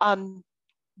 Now,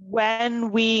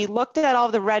 when we looked at all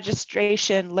the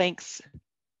registration links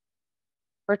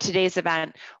for today's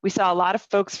event, we saw a lot of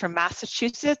folks from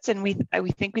Massachusetts, and we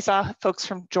think we saw folks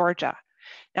from Georgia.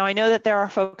 Now, I know that there are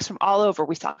folks from all over.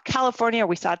 We saw California,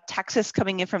 we saw Texas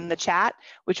coming in from the chat,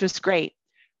 which was great.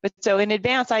 But so in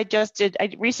advance, I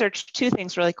researched two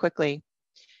things really quickly.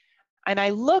 And I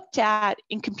looked at,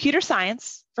 in computer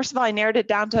science, first of all, I narrowed it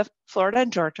down to Florida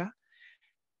and Georgia.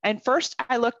 And first,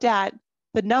 I looked at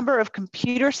the number of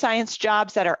computer science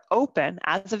jobs that are open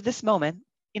as of this moment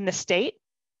in the state.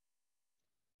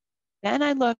 Then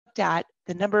I looked at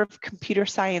the number of computer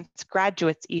science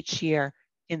graduates each year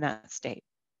in that state.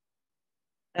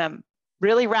 And I'm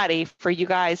really ready for you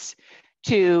guys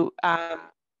to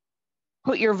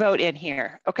put your vote in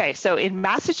here. Okay, so in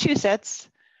Massachusetts,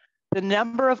 the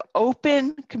number of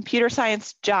open computer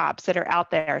science jobs that are out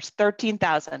there is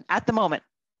 13,000 at the moment.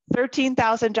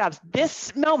 13,000 jobs.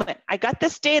 This moment, I got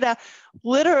this data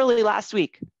literally last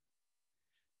week.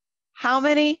 How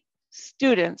many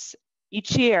students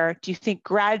each year do you think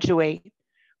graduate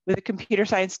with a computer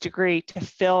science degree to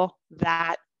fill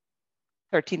that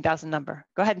 13,000 number?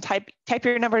 Go ahead and type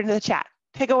your number into the chat.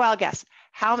 Take a wild guess.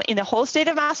 How in the whole state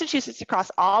of Massachusetts,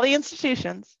 across all the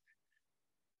institutions,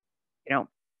 you know,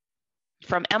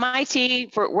 from MIT,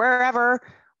 for wherever,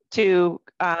 to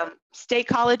state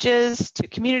colleges, to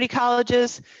community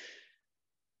colleges.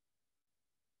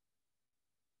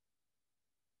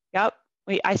 Yep,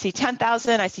 I see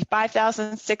 10,000, I see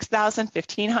 5,000, 6,000,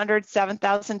 1,500,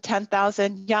 7,000,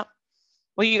 10,000, yep.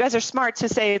 Well, you guys are smart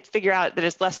to figure out that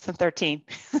it's less than 13.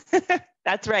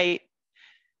 That's right.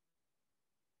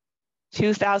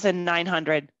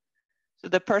 2,900. So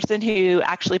the person who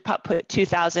actually put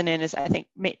 2,000 in is, I think,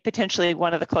 potentially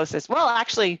one of the closest. Well,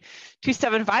 actually,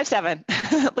 2,757.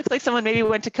 Looks like someone maybe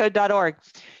went to code.org.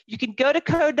 You can go to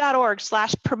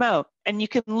code.org/promote, and you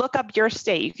can look up your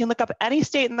state. You can look up any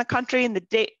state in the country, and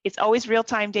it's always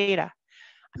real-time data.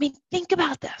 I mean, think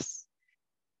about this.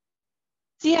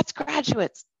 CS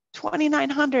graduates,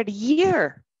 2,900 a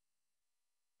year.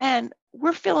 And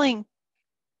we're filling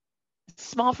a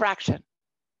small fraction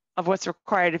of what's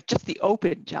required of just the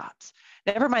open jobs.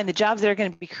 Never mind the jobs that are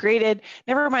going to be created.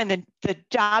 Never mind the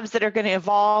jobs that are going to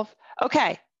evolve.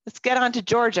 Okay, let's get on to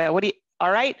Georgia.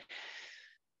 All right.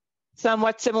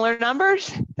 Somewhat similar numbers,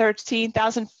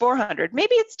 13,400.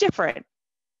 Maybe it's different.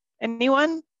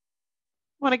 Anyone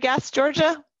want to guess,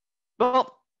 Georgia?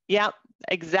 Well, yeah,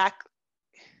 exactly.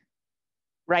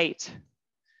 Right.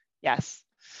 Yes,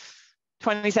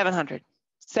 2,700.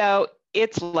 So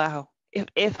it's low.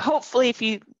 If hopefully, if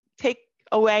you take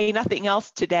away nothing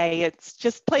else today, it's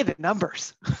just play the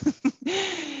numbers.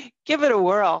 Give it a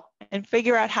whirl and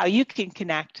figure out how you can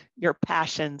connect your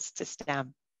passions to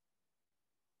STEM.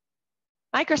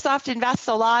 Microsoft invests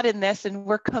a lot in this, and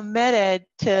we're committed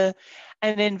to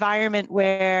an environment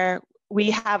where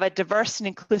we have a diverse and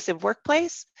inclusive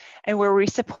workplace, and where we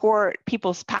support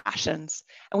people's passions.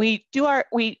 And we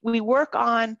work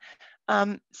on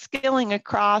skilling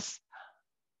across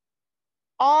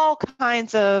all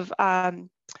kinds of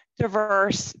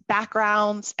diverse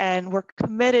backgrounds, and we're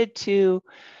committed to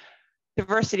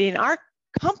diversity in our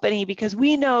company because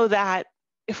we know that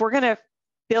if we're going to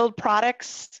build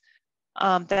products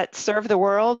that serve the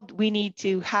world, we need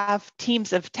to have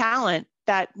teams of talent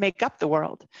that make up the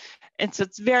world. And so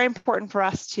it's very important for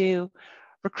us to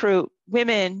recruit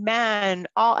women, men,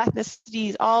 all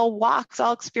ethnicities, all walks,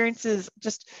 all experiences,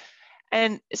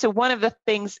 and so one of the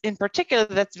things in particular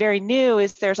that's very new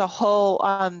is there's a whole,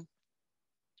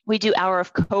 we do Hour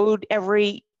of Code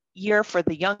every year for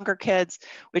the younger kids,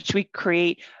 which we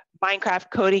create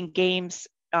Minecraft coding games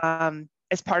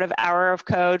as part of Hour of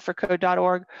Code for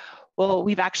code.org. Well,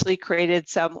 we've actually created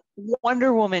some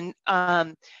Wonder Woman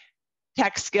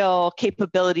tech skill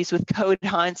capabilities with code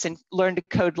hunts and learn to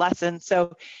code lessons.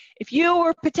 So if you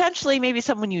or potentially maybe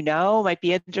someone you know might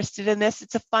be interested in this,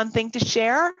 it's a fun thing to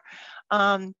share.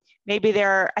 Maybe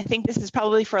I think this is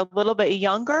probably for a little bit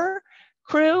younger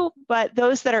crew, but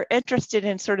those that are interested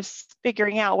in sort of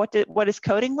figuring out what is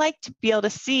coding like, to be able to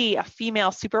see a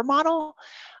female supermodel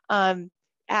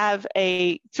have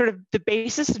a sort of the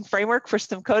basis and framework for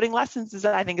some coding lessons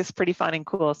I think is pretty fun and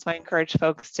cool. So I encourage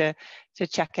folks to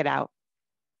check it out.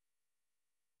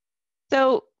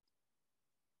 So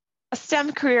a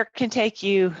STEM career can take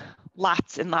you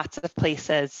lots and lots of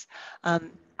places.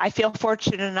 I feel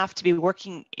fortunate enough to be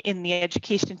working in the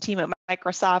education team at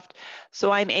Microsoft,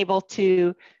 so I'm able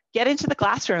to get into the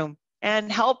classroom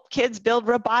and help kids build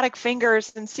robotic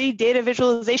fingers and see data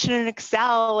visualization in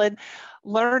Excel and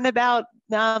learn about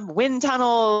wind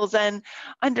tunnels and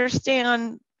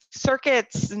understand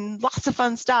circuits and lots of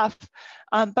fun stuff.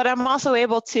 But I'm also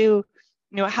able to,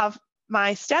 have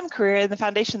my STEM career and the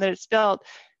foundation that it's built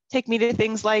take me to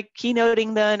things like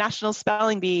keynoting the National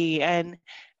Spelling Bee and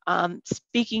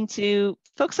speaking to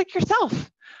folks like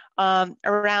yourself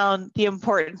around the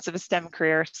importance of a STEM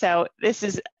career. So this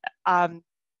has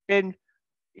been,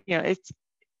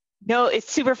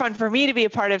 it's super fun for me to be a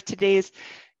part of today's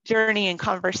journey and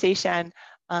conversation.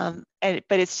 But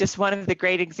it's just one of the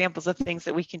great examples of things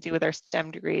that we can do with our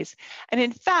STEM degrees. And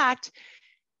in fact,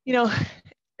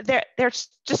 there's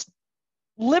just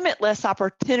limitless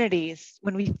opportunities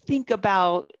when we think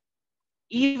about,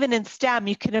 even in STEM,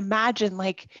 you can imagine,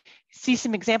 see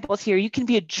some examples here. You can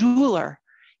be a jeweler,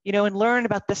 and learn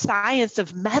about the science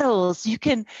of metals. You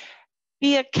can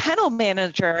be a kennel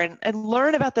manager and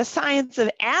learn about the science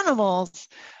of animals,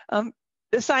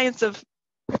 the science of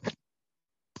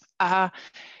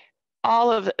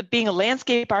all of being a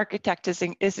landscape architect is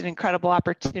an incredible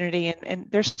opportunity. And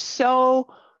there's so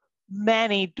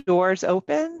many doors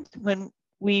open when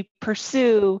we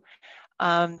pursue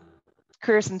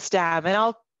careers in STEM. And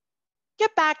I'll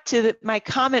get back to my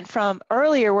comment from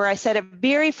earlier where I said at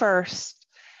very first,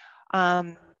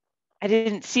 I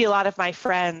didn't see a lot of my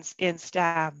friends in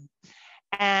STEM.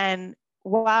 And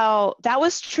while that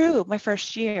was true my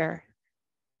first year,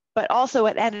 but also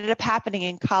what ended up happening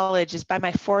in college is by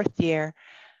my fourth year,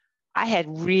 I had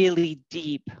really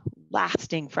deep,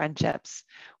 lasting friendships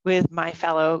with my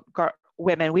fellow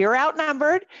women. We were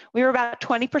outnumbered. We were about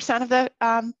 20% of the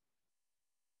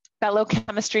fellow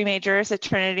chemistry majors at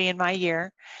Trinity in my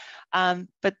year.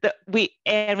 But we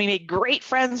made great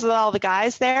friends with all the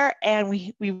guys there, and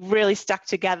we really stuck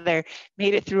together,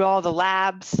 made it through all the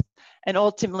labs, and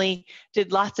ultimately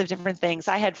did lots of different things.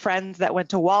 I had friends that went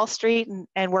to Wall Street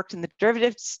and worked in the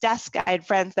derivatives desk. I had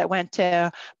friends that went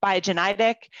to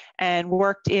Biogenetic and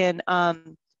worked in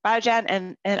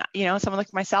Biogen, and someone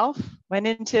like myself went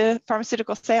into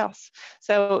pharmaceutical sales.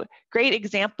 So great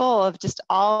example of just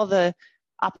all the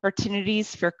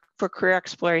opportunities for career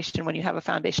exploration when you have a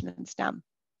foundation in STEM.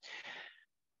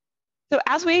 So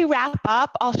as we wrap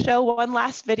up, I'll show one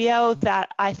last video that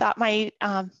I thought might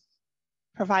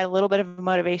provide a little bit of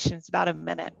motivation. It's about a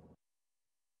minute.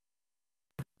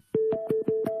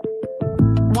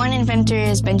 One inventor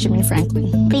is Benjamin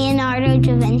Franklin. Leonardo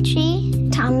da Vinci.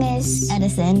 Thomas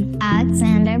Edison.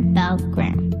 Alexander Bell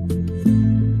Graham.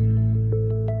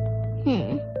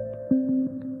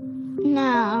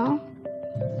 No.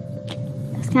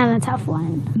 That's kind of a tough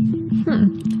one.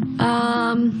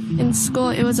 In school,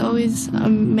 it was always a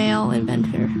male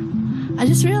inventor. I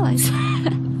just realized.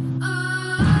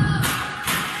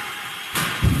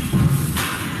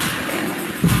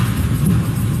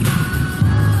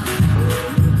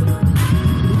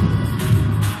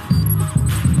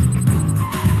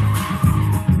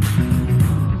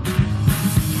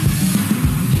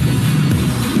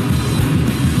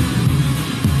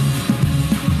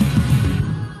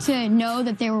 To know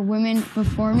that there were women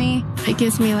before me, it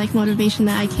gives me motivation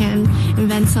that I can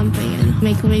invent something and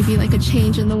make maybe a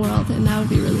change in the world, and that would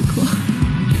be really cool.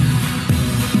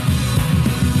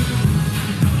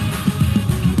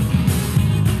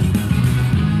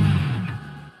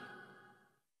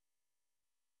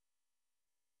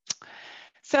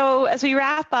 So as we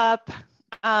wrap up,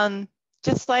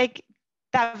 just like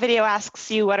that video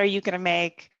asks you, what are you going to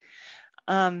make?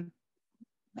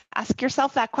 Ask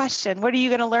yourself that question. What are you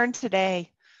going to learn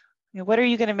today? What are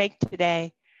you going to make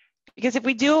today? Because if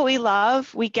we do what we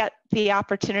love, we get the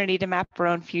opportunity to map our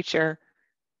own future.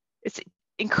 It's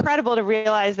incredible to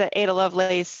realize that Ada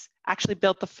Lovelace actually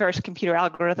built the first computer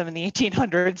algorithm in the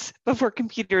 1800s before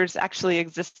computers actually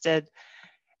existed.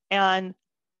 And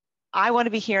I want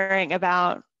to be hearing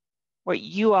about what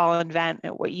you all invent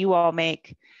and what you all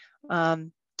make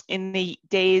in the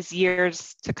days,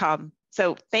 years to come.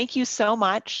 So thank you so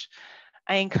much.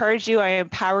 I encourage you, I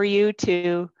empower you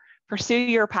to pursue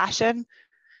your passion.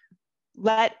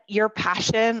 Let your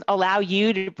passion allow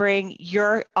you to bring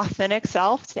your authentic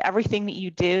self to everything that you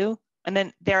do. And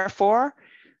then therefore,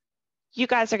 you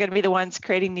guys are going to be the ones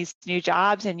creating these new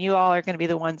jobs, and you all are going to be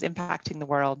the ones impacting the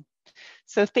world.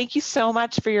 So thank you so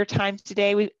much for your time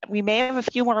today. We may have a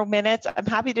few more minutes. I'm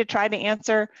happy to try to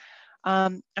answer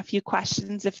a few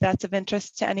questions if that's of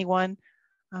interest to anyone.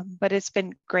 But it's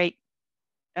been great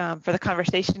for the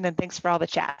conversation, and thanks for all the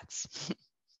chats.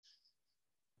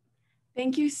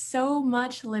 Thank you so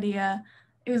much, Lydia.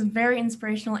 It was very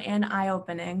inspirational and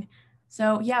eye-opening.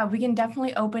 So yeah, we can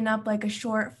definitely open up like a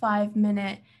short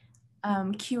 5-minute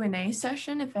Q&A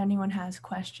session if anyone has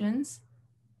questions.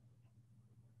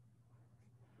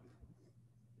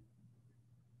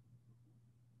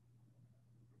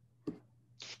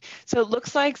 So it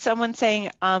looks like someone's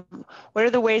saying, what are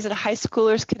the ways that high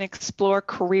schoolers can explore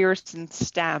careers in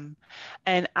STEM?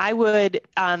 And I would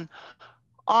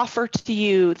offer to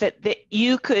you that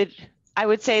you could, I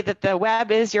would say that the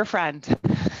web is your friend,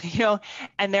 you know,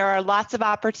 and there are lots of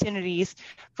opportunities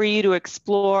for you to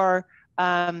explore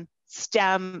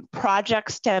STEM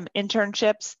projects, STEM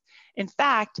internships. In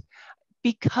fact,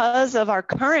 because of our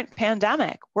current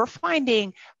pandemic, we're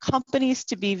finding companies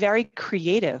to be very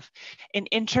creative in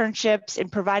internships, in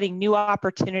providing new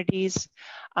opportunities.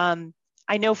 I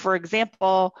know, for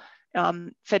example,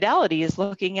 Fidelity is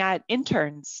looking at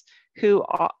interns who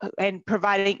are, and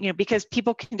providing, you know, because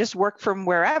people can just work from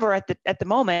wherever at the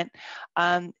moment.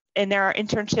 And there are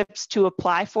internships to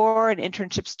apply for and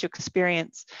internships to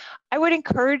experience. I would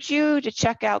encourage you to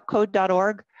check out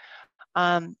code.org.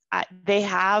 They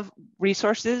have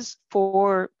resources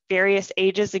for various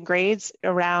ages and grades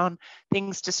around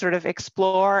things to sort of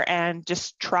explore and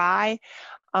just try.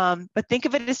 But think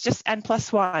of it as just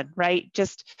N+1, right?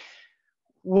 Just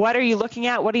what are you looking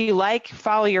at? What do you like?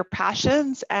 Follow your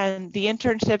passions, and the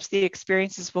internships, the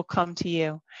experiences will come to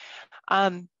you.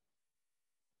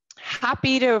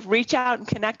 Happy to reach out and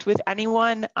connect with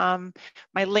anyone. My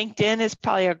LinkedIn is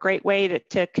probably a great way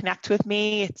to connect with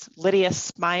me. It's Lydia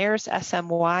Smyers,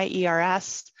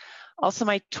 S-M-Y-E-R-S. Also,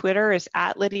 my Twitter is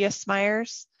 @Lydia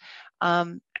Smyers.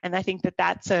 And I think that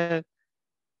that's a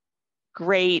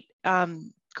great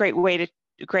way to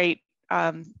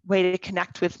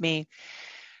connect with me.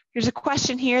 There's a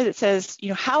question here that says, you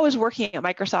know, how is working at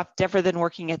Microsoft different than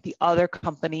working at the other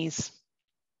companies?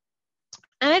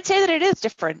 And I'd say that it is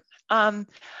different. I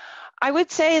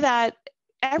would say that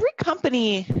every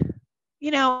company,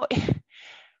 you know,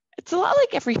 it's a lot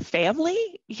like every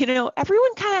family, you know,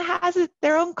 everyone kind of has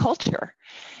their own culture.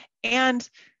 And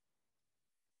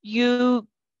you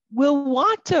will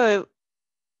want to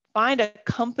find a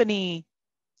company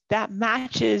that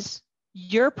matches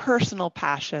your personal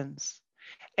passions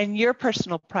and your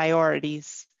personal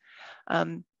priorities.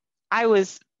 I've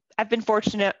been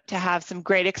fortunate to have some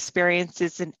great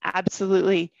experiences in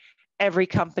absolutely every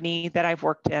company that I've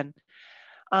worked in.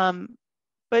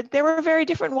 But there were very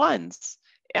different ones.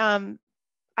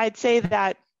 I'd say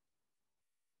that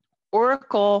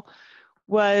Oracle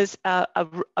was a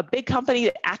big company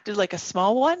that acted like a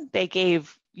small one. They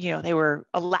gave, you know, they were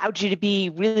allowed you to be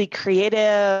really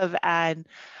creative and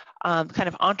kind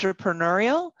of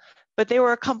entrepreneurial, but they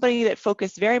were a company that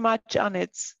focused very much on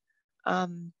its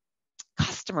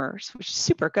customers, which is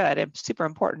super good and super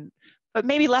important, but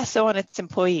maybe less so on its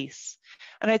employees.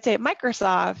 And I'd say at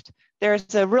Microsoft,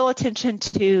 there's a real attention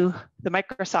to the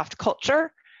Microsoft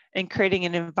culture and creating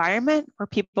an environment where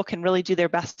people can really do their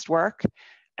best work.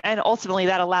 And ultimately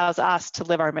that allows us to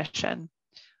live our mission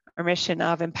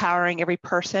of empowering every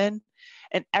person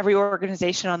and every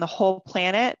organization on the whole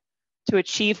planet to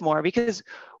achieve more. Because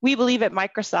we believe at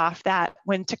Microsoft that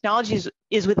when technology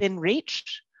is within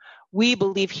reach, we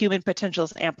believe human potential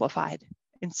is amplified.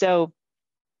 And so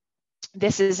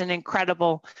this is an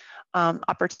incredible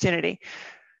opportunity.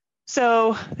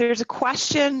 So there's a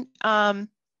question,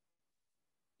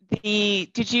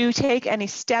 did you take any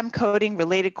STEM coding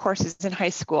related courses in high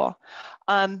school?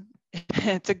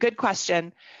 It's a good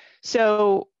question.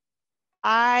 So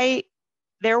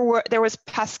there was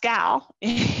Pascal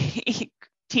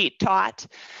taught,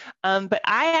 but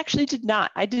I actually did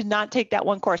not. I did not take that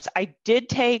one course. I did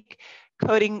take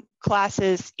coding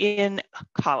classes in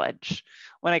college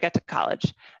when I got to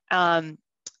college. And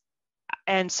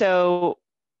so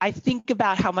I think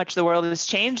about how much the world has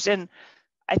changed, and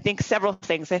I think several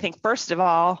things. I think first of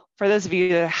all, for those of you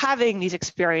that are having these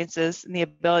experiences and the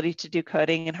ability to do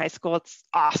coding in high school, it's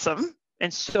awesome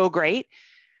and so great.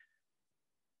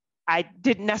 I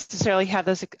didn't necessarily have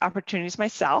those opportunities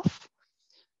myself,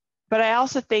 but I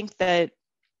also think that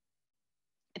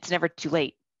it's never too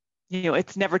late. You know,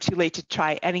 it's never too late to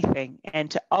try anything,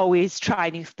 and to always try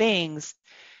new things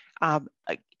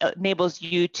enables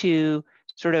you to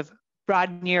sort of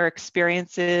broaden your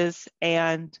experiences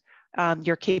and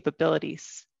your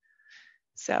capabilities.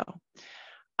 So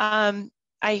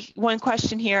one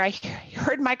question here, I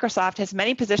heard Microsoft has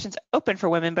many positions open for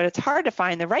women, but it's hard to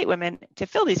find the right women to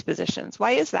fill these positions.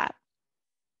 Why is that?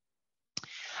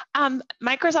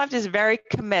 Microsoft is very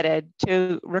committed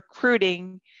to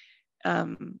recruiting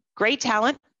great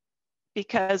talent,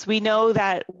 because we know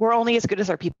that we're only as good as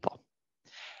our people.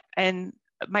 And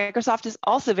Microsoft is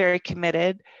also very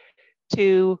committed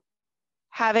to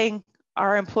having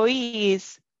our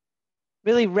employees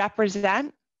really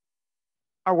represent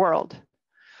our world.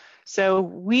 So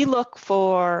we look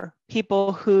for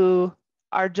people who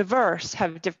are diverse,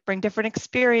 bring different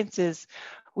experiences.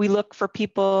 We look for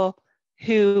people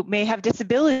who may have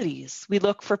disabilities. We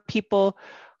look for people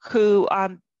who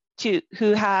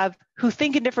who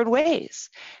think in different ways.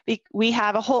 We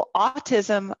have a whole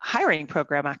autism hiring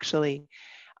program, actually,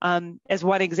 as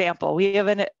one example. We have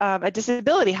a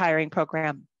disability hiring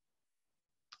program.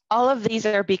 All of these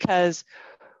are because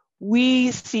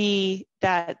we see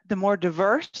that the more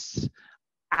diverse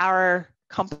our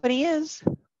company is,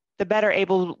 the better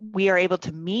we are able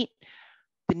to meet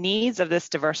the needs of this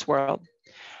diverse world.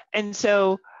 And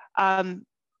so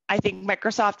I think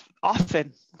Microsoft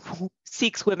often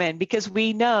seeks women because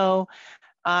we know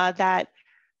that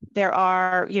there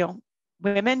are,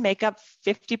 women make up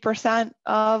 50%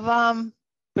 of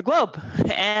the globe,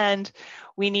 and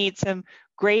we need some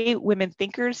great women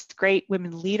thinkers, great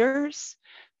women leaders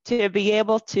to be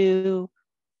able to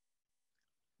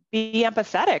be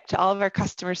empathetic to all of our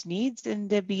customers' needs and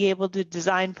to be able to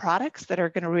design products that are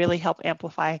going to really help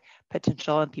amplify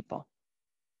potential in people.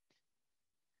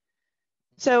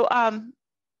 So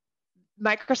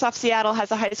Microsoft Seattle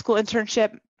has a high school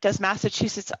internship. Does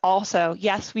Massachusetts also?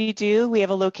 Yes, we do. We have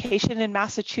a location in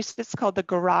Massachusetts called the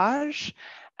Garage.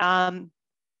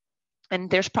 And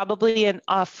there's probably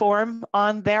a form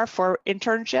on there for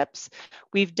internships.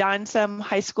 We've done some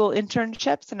high school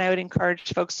internships, and I would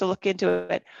encourage folks to look into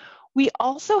it. We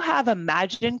also have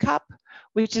Imagine Cup,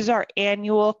 which is our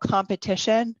annual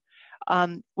competition,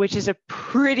 which is a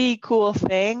pretty cool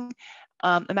thing.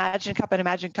 Imagine Cup and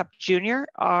Imagine Cup Junior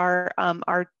are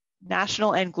our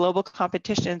national and global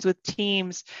competitions with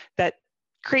teams that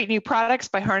create new products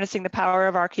by harnessing the power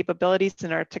of our capabilities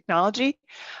and our technology.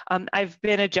 I've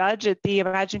been a judge at the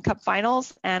Imagine Cup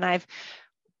finals, and I've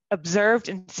observed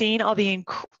and seen all the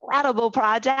incredible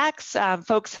projects.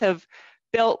 Folks have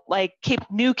built like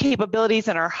new capabilities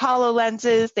in our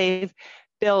HoloLenses. They've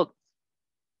built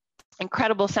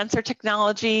incredible sensor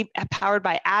technology powered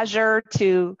by Azure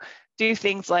to do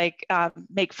things like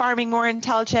make farming more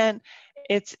intelligent.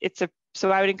 So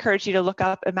I would encourage you to look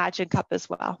up Imagine Cup as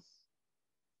well.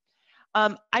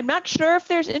 I'm not sure if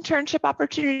there's internship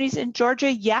opportunities in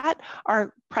Georgia yet.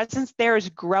 Our presence there is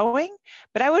growing,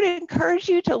 but I would encourage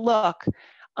you to look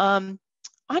on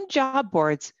job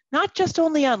boards, not just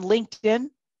only on LinkedIn,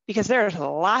 because there's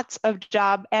lots of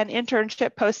job and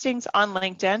internship postings on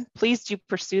LinkedIn. Please do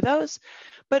pursue those.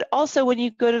 But also when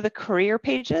you go to the career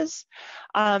pages,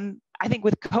 I think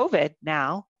with COVID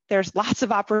now, there's lots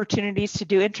of opportunities to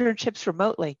do internships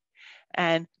remotely.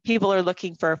 And people are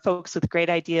looking for folks with great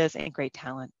ideas and great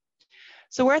talent.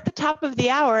 So we're at the top of the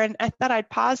hour, and I thought I'd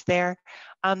pause there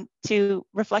to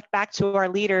reflect back to our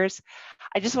leaders.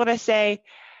 I just want to say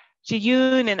to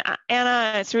Yoon and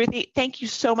Anna and Suruthi, thank you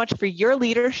so much for your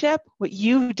leadership, what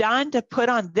you've done to put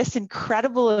on this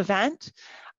incredible event.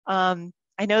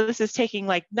 I know this is taking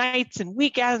like nights and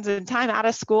weekends and time out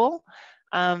of school,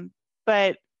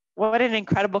 but what an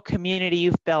incredible community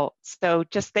you've built. So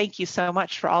just thank you so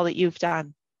much for all that you've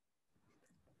done.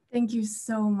 Thank you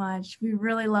so much. We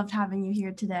really loved having you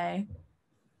here today.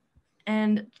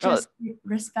 And just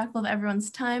respectful of everyone's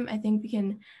time, I think we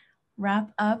can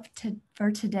wrap up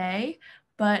for today.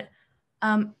 But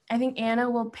I think Anna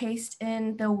will paste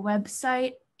in the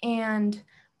website and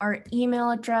our email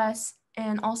address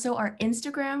and also our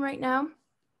Instagram right now.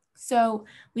 So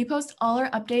we post all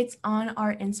our updates on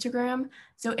our Instagram.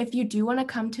 So if you do want to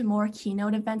come to more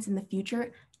Keynote events in the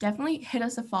future, definitely hit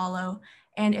us a follow.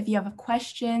 And if you have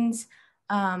questions,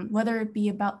 whether it be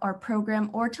about our program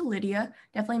or to Lydia,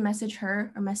 definitely message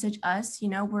her or message us.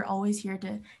 We're always here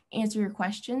to answer your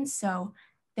questions. So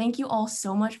thank you all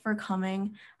so much for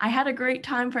coming. I had a great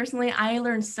time personally. I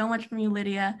learned so much from you,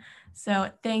 Lydia. So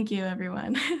thank you,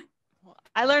 everyone.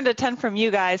 I learned a ton from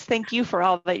you guys. Thank you for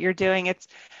all that you're doing.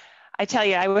 I tell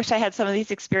you, I wish I had some of these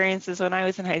experiences when I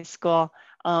was in high school.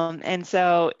 And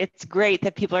so it's great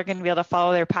that people are going to be able to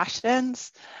follow their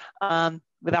passions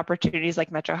with opportunities like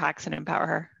MetroHacks and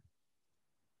EmpowHer.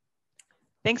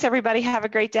 Thanks, everybody. Have a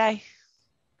great day.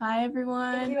 Bye,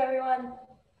 everyone. Thank you, everyone.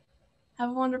 Have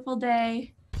a wonderful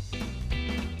day.